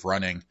terms of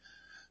running,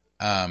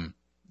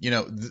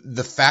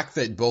 the fact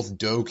that both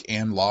Doak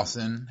and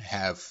Lawson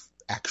have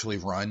actually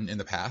run in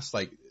the past.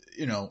 Like,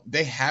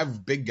 they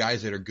have big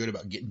guys that are good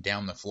about getting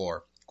down the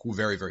floor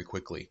very, very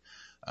quickly.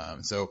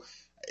 So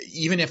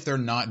even if they're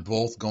not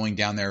both going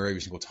down there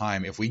every single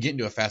time, if we get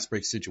into a fast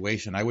break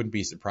situation, I wouldn't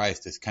be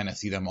surprised to kind of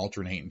see them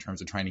alternate in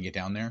terms of trying to get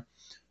down there.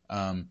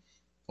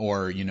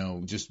 Or,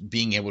 just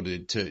being able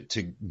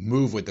to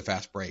move with the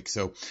fast break.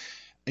 So,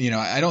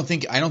 I don't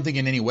think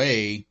in any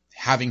way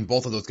having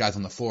both of those guys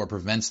on the floor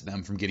prevents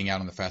them from getting out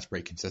on the fast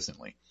break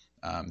consistently.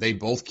 They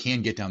both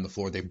can get down the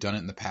floor. They've done it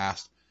in the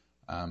past.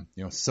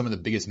 Some of the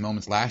biggest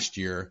moments last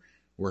year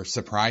were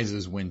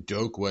surprises when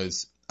Doak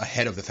was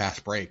ahead of the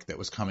fast break that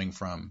was coming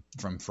from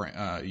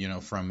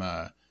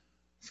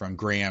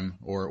Graham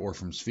or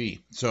from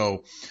Svi.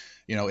 So,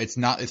 it's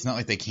not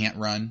like they can't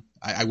run.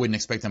 I wouldn't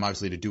expect them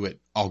obviously to do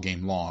it all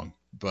game long,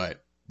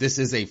 but this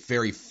is a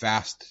very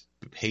fast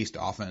paced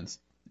offense,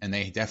 and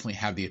they definitely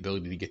have the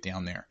ability to get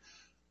down there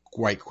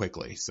quite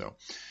quickly. So,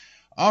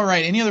 all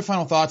right. Any other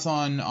final thoughts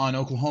on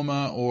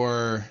Oklahoma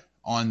or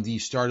on the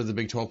start of the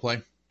Big 12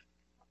 play?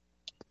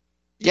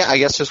 Yeah, I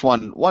guess just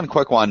one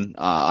quick one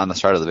on the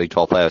start of the Big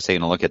 12 play. I was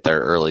taking a look at their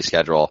early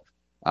schedule.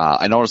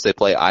 I noticed they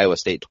play Iowa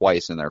State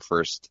twice in their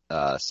first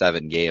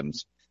 7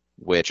 games,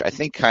 which I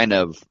think kind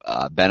of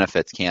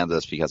benefits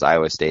Kansas because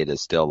Iowa State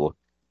is still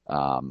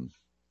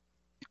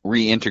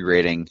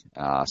reintegrating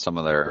some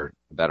of their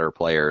better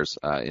players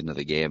into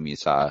the game. You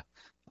saw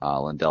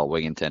Lindell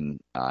Wigginton.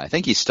 I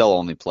think he still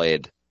only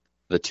played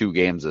the 2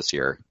 games this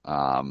year.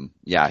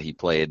 He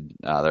played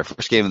their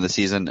first game of the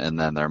season and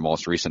then their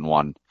most recent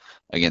one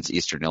against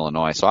Eastern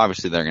Illinois. So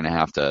obviously they're going to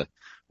have to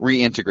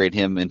reintegrate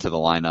him into the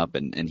lineup,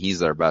 and he's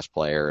their best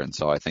player. And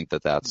so I think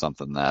that that's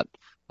something that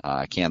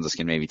Kansas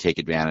can maybe take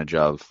advantage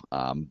of.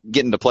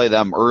 Getting to play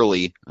them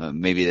early,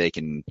 maybe they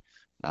can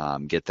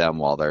get them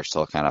while they're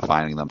still kind of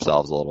finding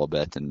themselves a little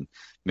bit and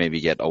maybe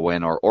get a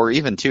win or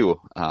even 2.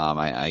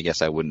 I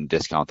guess I wouldn't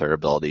discount their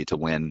ability to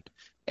win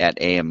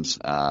at Ames,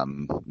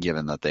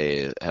 given that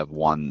they have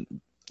won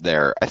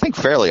there, I think,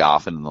 fairly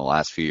often in the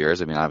last few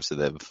years. I mean, obviously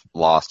they've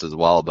lost as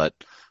well, but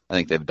I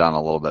think they've done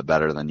a little bit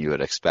better than you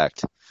would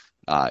expect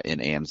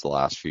in Ames the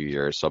last few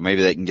years. So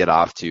maybe they can get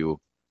off to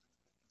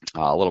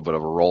a little bit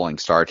of a rolling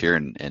start here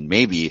and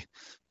maybe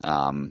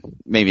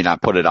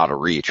not put it out of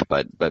reach,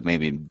 but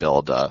maybe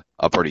build a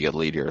pretty good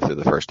lead here through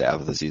the first half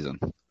of the season.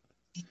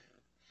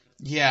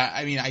 Yeah,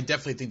 I mean, I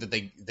definitely think that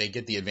they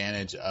get the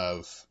advantage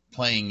of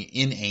playing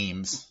in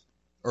Ames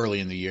early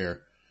in the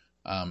year.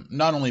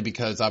 Not only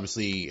because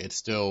obviously it's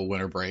still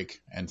winter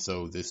break and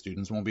so the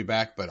students won't be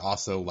back, but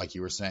also, like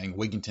you were saying,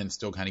 Wigginton's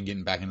still kind of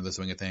getting back into the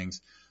swing of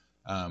things.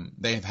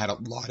 They have had a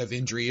lot of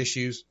injury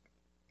issues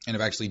and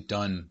have actually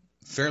done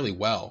fairly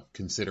well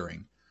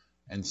considering.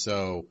 And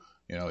so,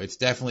 it's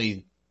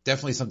definitely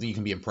something you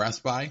can be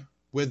impressed by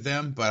with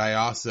them, but I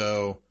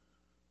also,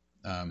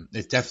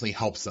 it definitely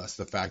helps us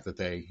the fact that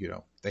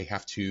they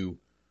have to,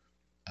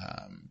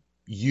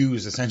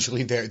 use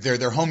essentially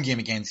their home game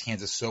against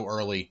Kansas so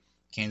early.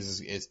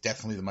 Kansas is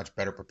definitely the much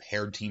better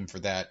prepared team for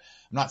that.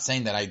 I'm not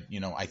saying that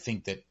I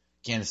think that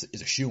Kansas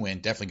is a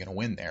shoo-in, definitely going to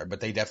win there, but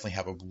they definitely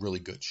have a really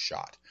good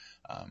shot.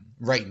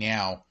 Right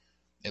now,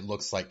 it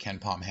looks like Ken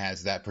Pom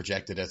has that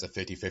projected as a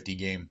 50-50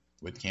 game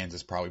with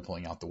Kansas probably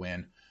pulling out the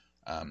win.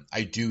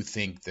 I do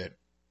think that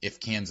if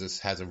Kansas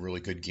has a really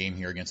good game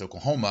here against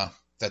Oklahoma,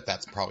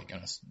 that's probably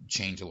going to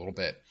change a little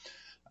bit.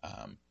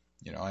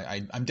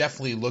 I'm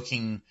definitely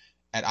looking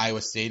at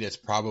Iowa State as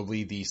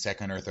probably the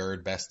second or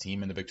third best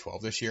team in the Big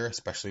 12 this year,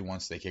 especially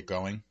once they get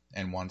going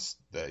and once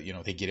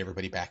they get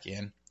everybody back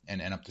in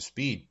and up to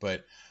speed.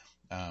 But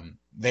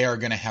they are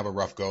going to have a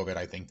rough go of it,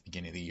 I think, at the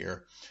beginning of the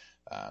year.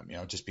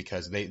 Just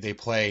because they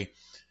play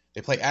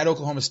at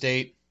Oklahoma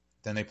State,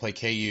 then they play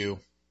KU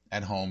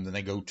at home, then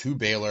they go to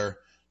Baylor,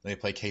 then they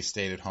play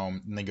K-State at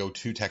home, then they go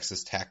to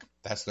Texas Tech.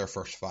 That's their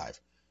first 5.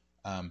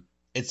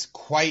 It's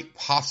quite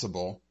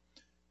possible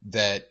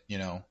that,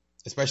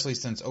 especially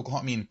since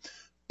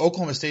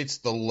Oklahoma State's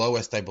the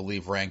lowest, I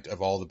believe, ranked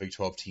of all the Big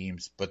 12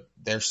 teams, but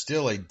they're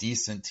still a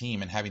decent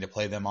team, and having to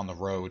play them on the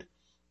road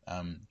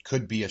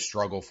could be a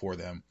struggle for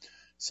them.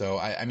 So,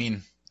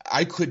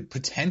 I could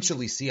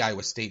potentially see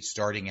Iowa State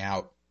starting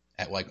out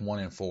at like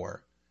 1-4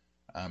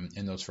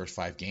 in those first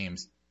 5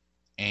 games.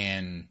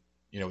 And,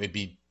 it'd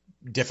be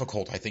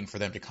difficult, I think, for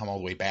them to come all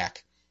the way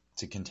back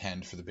to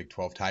contend for the Big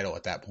 12 title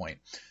at that point.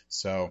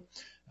 So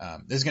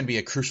this is going to be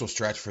a crucial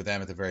stretch for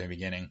them at the very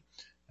beginning.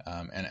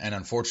 And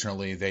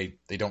unfortunately,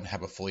 they don't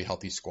have a fully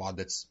healthy squad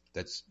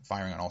that's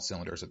firing on all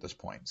cylinders at this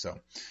point. So,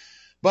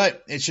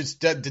 but it should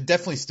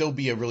definitely still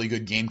be a really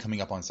good game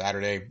coming up on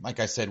Saturday. Like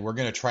I said, we're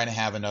going to try to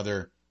have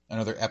another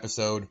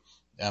episode.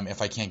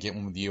 If I can't get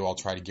one with you, I'll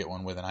try to get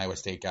one with an Iowa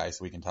State guy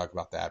so we can talk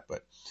about that.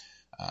 But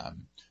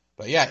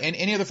yeah, and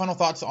any other final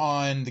thoughts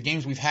on the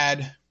games we've had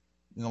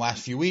in the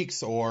last few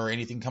weeks or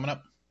anything coming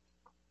up?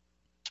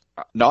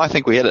 No, I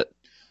think we hit it.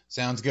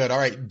 Sounds good. All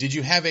right. Did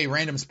you have a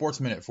random sports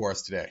minute for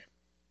us today?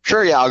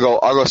 Sure, yeah, I'll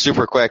go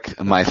super quick.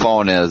 My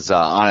phone is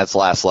on its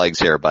last legs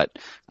here, but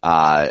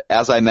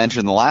as I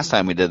mentioned the last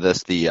time we did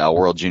this, the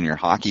World Junior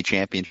Hockey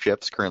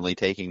Championships currently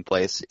taking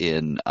place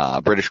in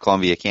British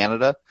Columbia,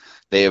 Canada.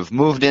 They have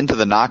moved into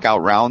the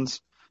knockout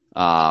rounds.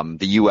 The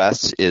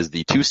U.S. is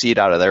the 2 seed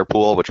out of their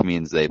pool, which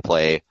means they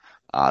play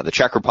the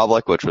Czech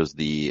Republic, which was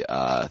the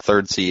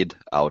 3rd seed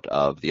out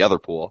of the other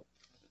pool.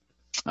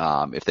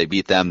 If they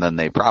beat them, then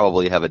they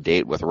probably have a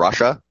date with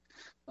Russia,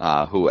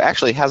 who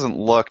actually hasn't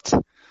looked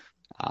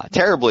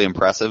terribly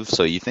impressive,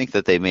 so you think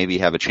that they maybe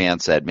have a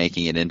chance at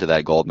making it into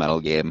that gold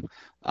medal game.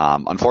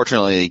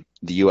 Unfortunately,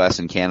 the U.S.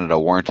 and Canada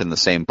weren't in the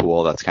same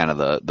pool. That's kind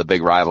of the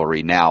big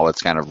rivalry now.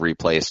 It's kind of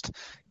replaced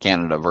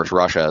Canada versus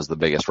Russia as the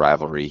biggest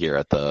rivalry here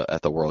at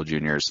the World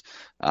Juniors.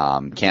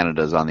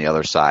 Canada's on the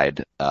other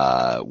side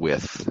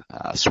with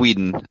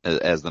Sweden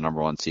as the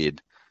number 1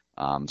 seed.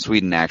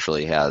 Sweden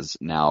actually has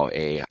now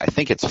I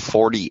think it's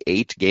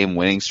 48 game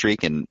winning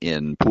streak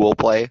in pool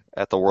play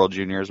at the World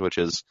Juniors, which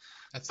is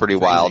That's pretty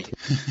crazy.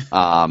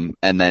 Wild.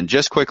 And then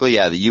just quickly,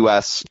 the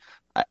U.S.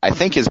 I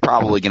think is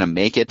probably going to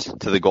make it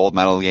to the gold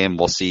medal game.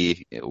 We'll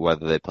see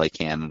whether they play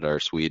Canada or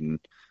Sweden,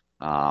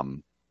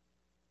 and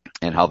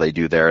how they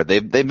do there.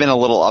 They've been a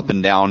little up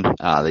and down.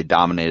 They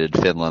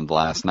dominated Finland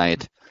last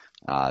night.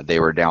 They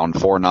were down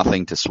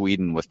 4-0 to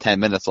Sweden with 10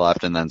 minutes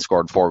left, and then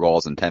scored 4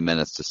 goals in 10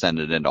 minutes to send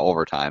it into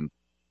overtime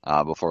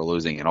before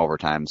losing in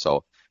overtime.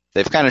 So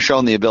they've kind of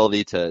shown the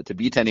ability to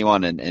beat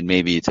anyone and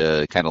maybe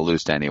to kind of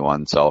lose to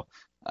anyone. So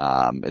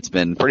it's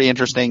been pretty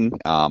interesting.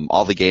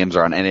 All the games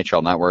are on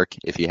NHL Network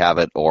if you have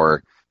it,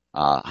 or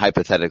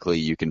hypothetically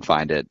you can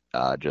find it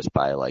just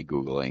by like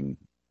Googling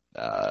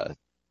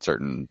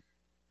certain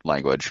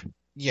language.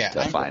 Yeah,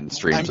 to find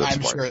streams of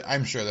sport.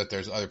 I'm sure that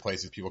there's other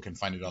places people can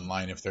find it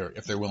online if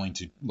they're willing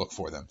to look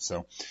for them.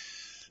 So,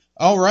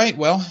 all right,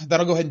 well,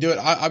 that'll go ahead and do it.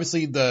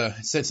 Obviously,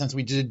 since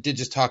we did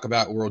just talk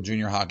about World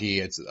Junior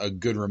Hockey, it's a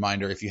good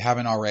reminder. If you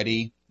haven't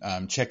already,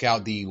 check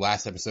out the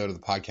last episode of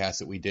the podcast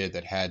that we did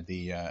that had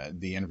the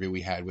interview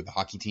we had with the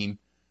hockey team.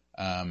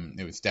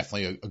 It was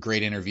definitely a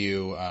great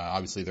interview.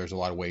 Obviously, there's a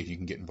lot of ways you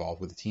can get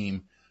involved with the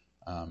team,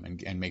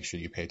 and make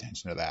sure you pay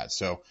attention to that.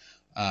 So,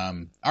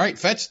 all right,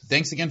 Fetch,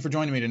 thanks again for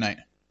joining me tonight.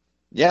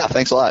 Yeah,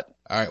 thanks a lot.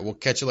 All right, we'll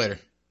catch you later.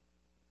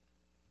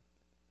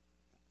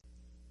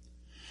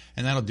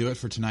 And that'll do it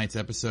for tonight's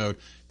episode.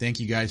 Thank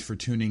you guys for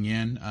tuning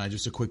in.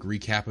 Just a quick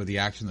recap of the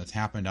action that's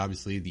happened.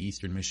 Obviously, the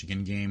Eastern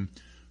Michigan game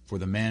for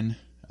the men,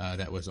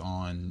 that was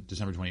on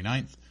December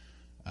 29th.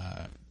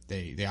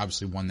 They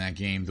obviously won that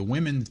game. The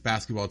women's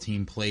basketball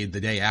team played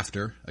the day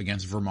after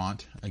against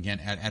Vermont,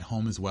 again at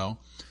home as well.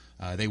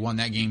 They won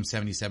that game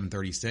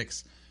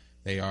 77-36.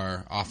 They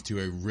are off to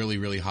a really,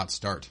 really hot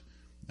start.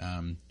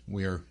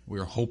 We are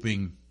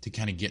hoping to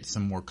kind of get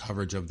some more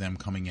coverage of them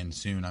coming in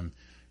soon. I'm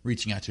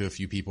reaching out to a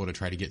few people to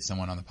try to get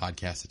someone on the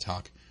podcast to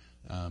talk,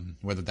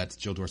 whether that's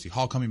Jill Dorsey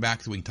Hall coming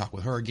back so we can talk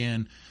with her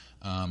again,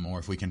 or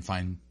if we can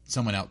find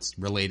someone else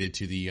related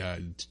to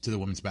the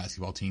women's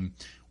basketball team.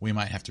 We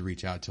might have to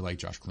reach out to like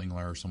Josh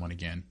Klingler or someone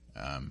again,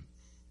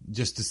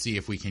 just to see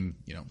if we can,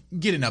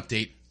 get an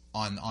update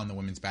on the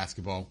women's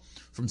basketball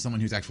from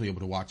someone who's actually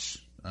able to watch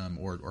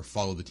or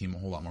follow the team a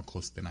whole lot more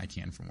closely than I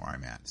can from where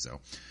I'm at. So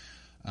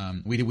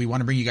we want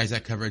to bring you guys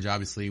that coverage.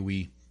 Obviously,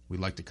 we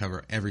like to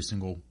cover every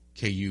single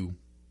KU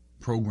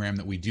program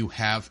that we do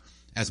have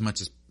as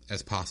much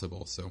as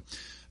possible. So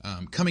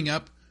coming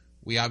up,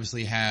 we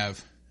obviously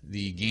have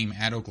the game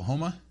at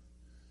Oklahoma.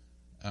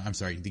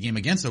 The game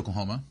against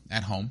Oklahoma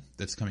at home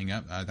that's coming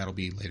up. That'll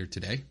be later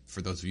today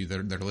for those of you that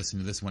are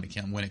listening to this when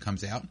it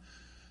comes out.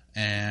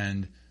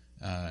 And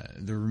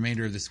the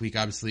remainder of this week,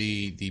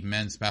 obviously, the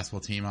men's basketball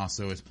team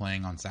also is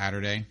playing on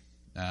Saturday.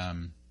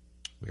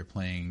 We're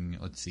playing,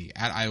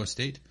 at Iowa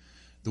State.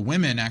 The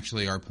women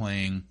actually are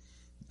playing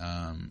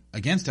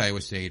against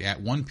Iowa State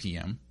at 1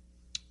 p.m.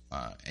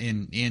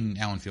 In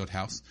Allen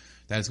Fieldhouse.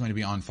 That is going to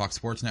be on Fox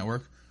Sports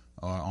Network,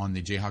 on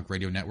the Jayhawk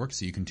Radio Network,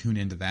 so you can tune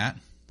into that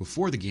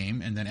before the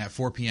game. And then at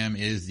 4 p.m.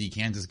 is the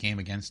Kansas game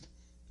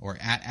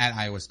at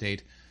Iowa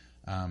State.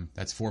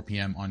 That's 4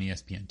 p.m. on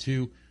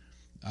ESPN2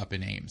 up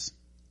in Ames.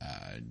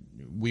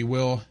 We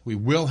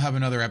will have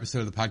another episode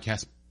of the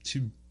podcast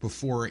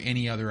before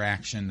any other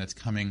action that's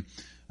coming,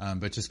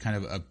 but just kind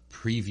of a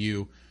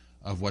preview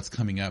of what's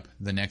coming up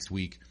the next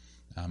week.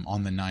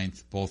 On the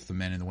 9th, both the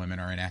men and the women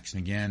are in action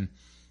again.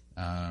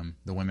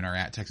 The women are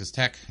at Texas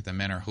Tech. The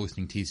men are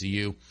hosting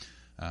TCU.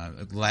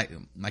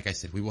 Like I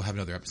said, we will have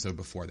another episode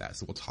before that,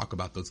 so we'll talk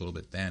about those a little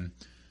bit then.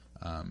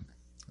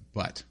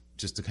 But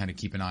just to kind of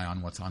keep an eye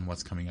on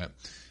what's coming up.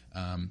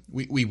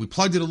 We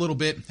plugged it a little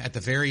bit at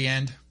the very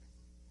end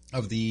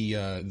of the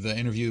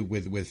interview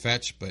with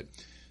Fetch, but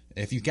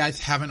if you guys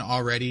haven't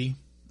already,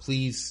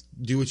 please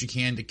do what you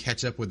can to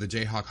catch up with the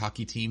Jayhawk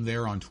hockey team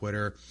there on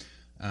Twitter,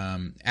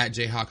 at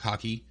Jayhawk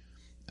Hockey.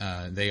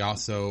 Their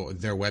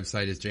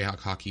website is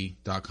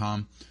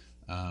jayhawkhockey.com.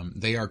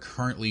 They are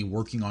currently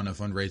working on a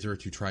fundraiser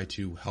to try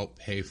to help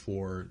pay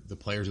for the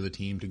players of the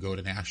team to go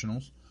to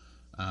nationals.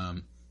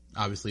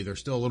 Obviously, there's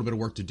still a little bit of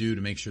work to do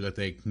to make sure that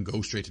they can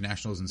go straight to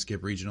nationals and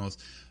skip regionals.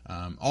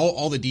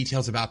 All the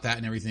details about that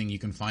and everything you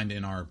can find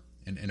in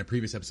a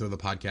previous episode of the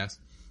podcast.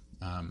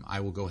 I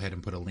will go ahead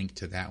and put a link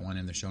to that one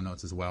in the show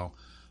notes as well.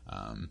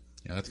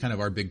 That's kind of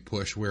our big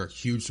push. We're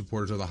huge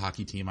supporters of the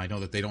hockey team. I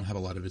know that they don't have a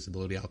lot of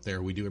visibility out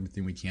there. We do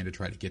everything we can to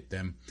try to get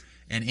them.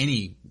 And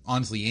any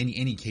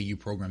KU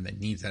program that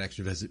needs that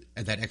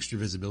extra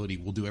visibility,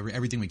 we'll do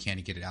everything we can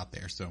to get it out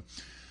there. So,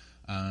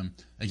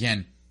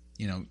 again,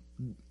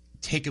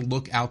 take a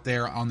look out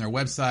there on their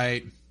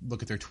website,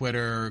 look at their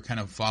Twitter,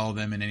 kind of follow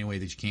them in any way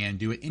that you can.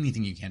 Do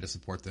anything you can to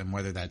support them,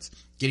 whether that's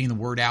getting the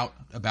word out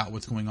about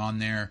what's going on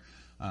there,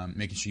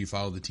 making sure you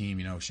follow the team,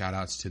 shout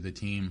outs to the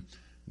team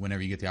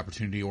whenever you get the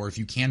opportunity, or if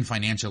you can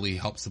financially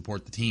help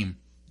support the team,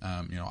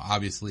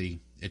 obviously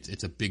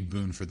it's a big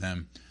boon for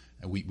them.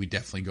 We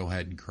definitely go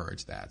ahead and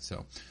encourage that.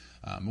 So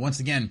once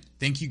again,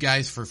 thank you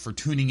guys for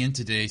tuning in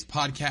to today's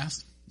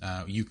podcast.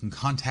 You can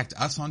contact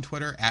us on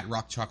Twitter at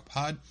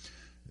RockChalkPod.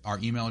 Our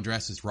email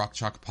address is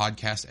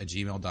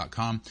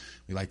rockchalkpodcast@gmail.com.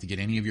 We like to get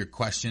any of your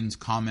questions,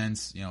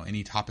 comments,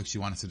 any topics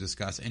you want us to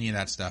discuss, any of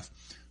that stuff.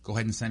 Go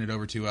ahead and send it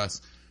over to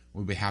us.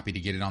 We'll be happy to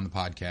get it on the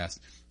podcast.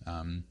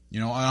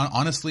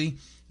 Honestly,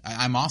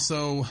 I'm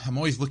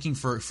always looking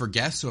for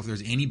guests. So if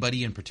there's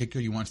anybody in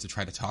particular you want us to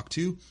try to talk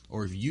to,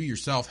 or if you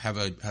yourself have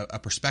a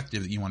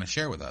perspective that you want to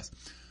share with us,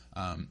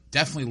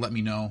 definitely let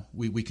me know.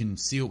 We can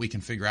see what we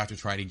can figure out to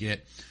try to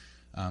get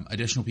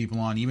additional people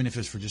on, even if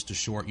it's for just a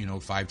short,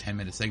 5-10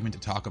 minute segment to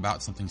talk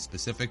about something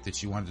specific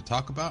that you wanted to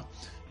talk about.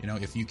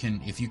 If you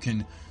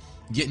can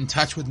get in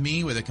touch with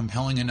me with a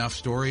compelling enough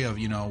story of,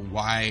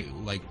 why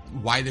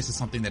this is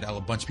something that a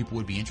bunch of people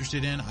would be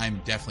interested in,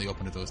 I'm definitely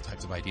open to those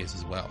types of ideas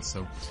as well.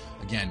 So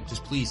again,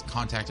 just please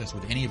contact us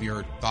with any of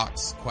your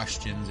thoughts,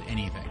 questions,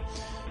 anything.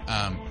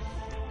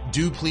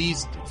 Do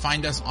please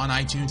find us on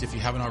iTunes if you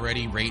haven't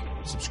already. Rate,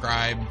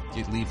 subscribe,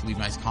 leave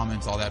nice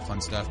comments, all that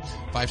fun stuff.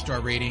 5-star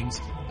ratings,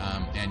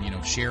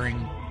 and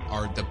sharing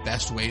are the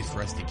best ways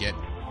for us to get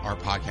our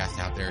podcast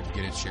out there, to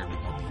get it shared with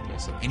more people.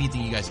 So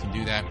anything you guys can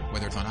do that,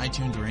 whether it's on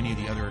iTunes or any of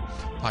the other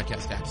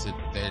podcast apps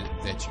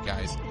that you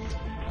guys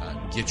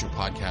get your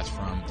podcast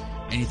from,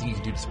 anything you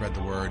can do to spread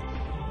the word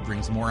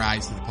brings more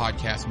eyes to the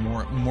podcast,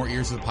 more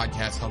ears to the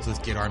podcast, helps us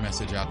get our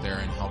message out there,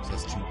 and helps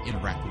us to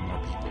interact with more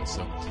people.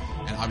 So,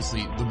 and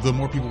obviously, the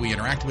more people we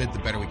interact with, the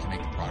better we can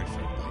make the product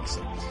for everybody.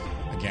 So,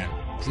 again,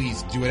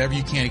 please do whatever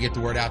you can to get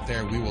the word out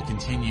there. We will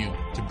continue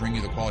to bring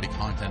you the quality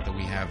content that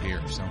we have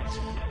here. So,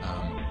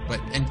 but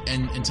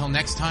until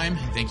next time,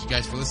 thank you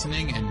guys for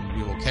listening, and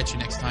we will catch you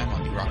next time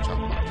on the Rock Chalk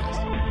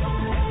Podcast.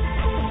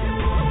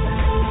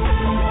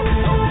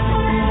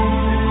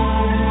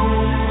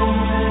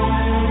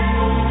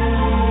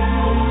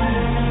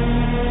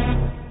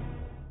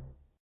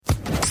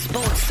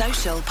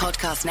 Social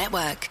Podcast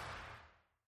Network.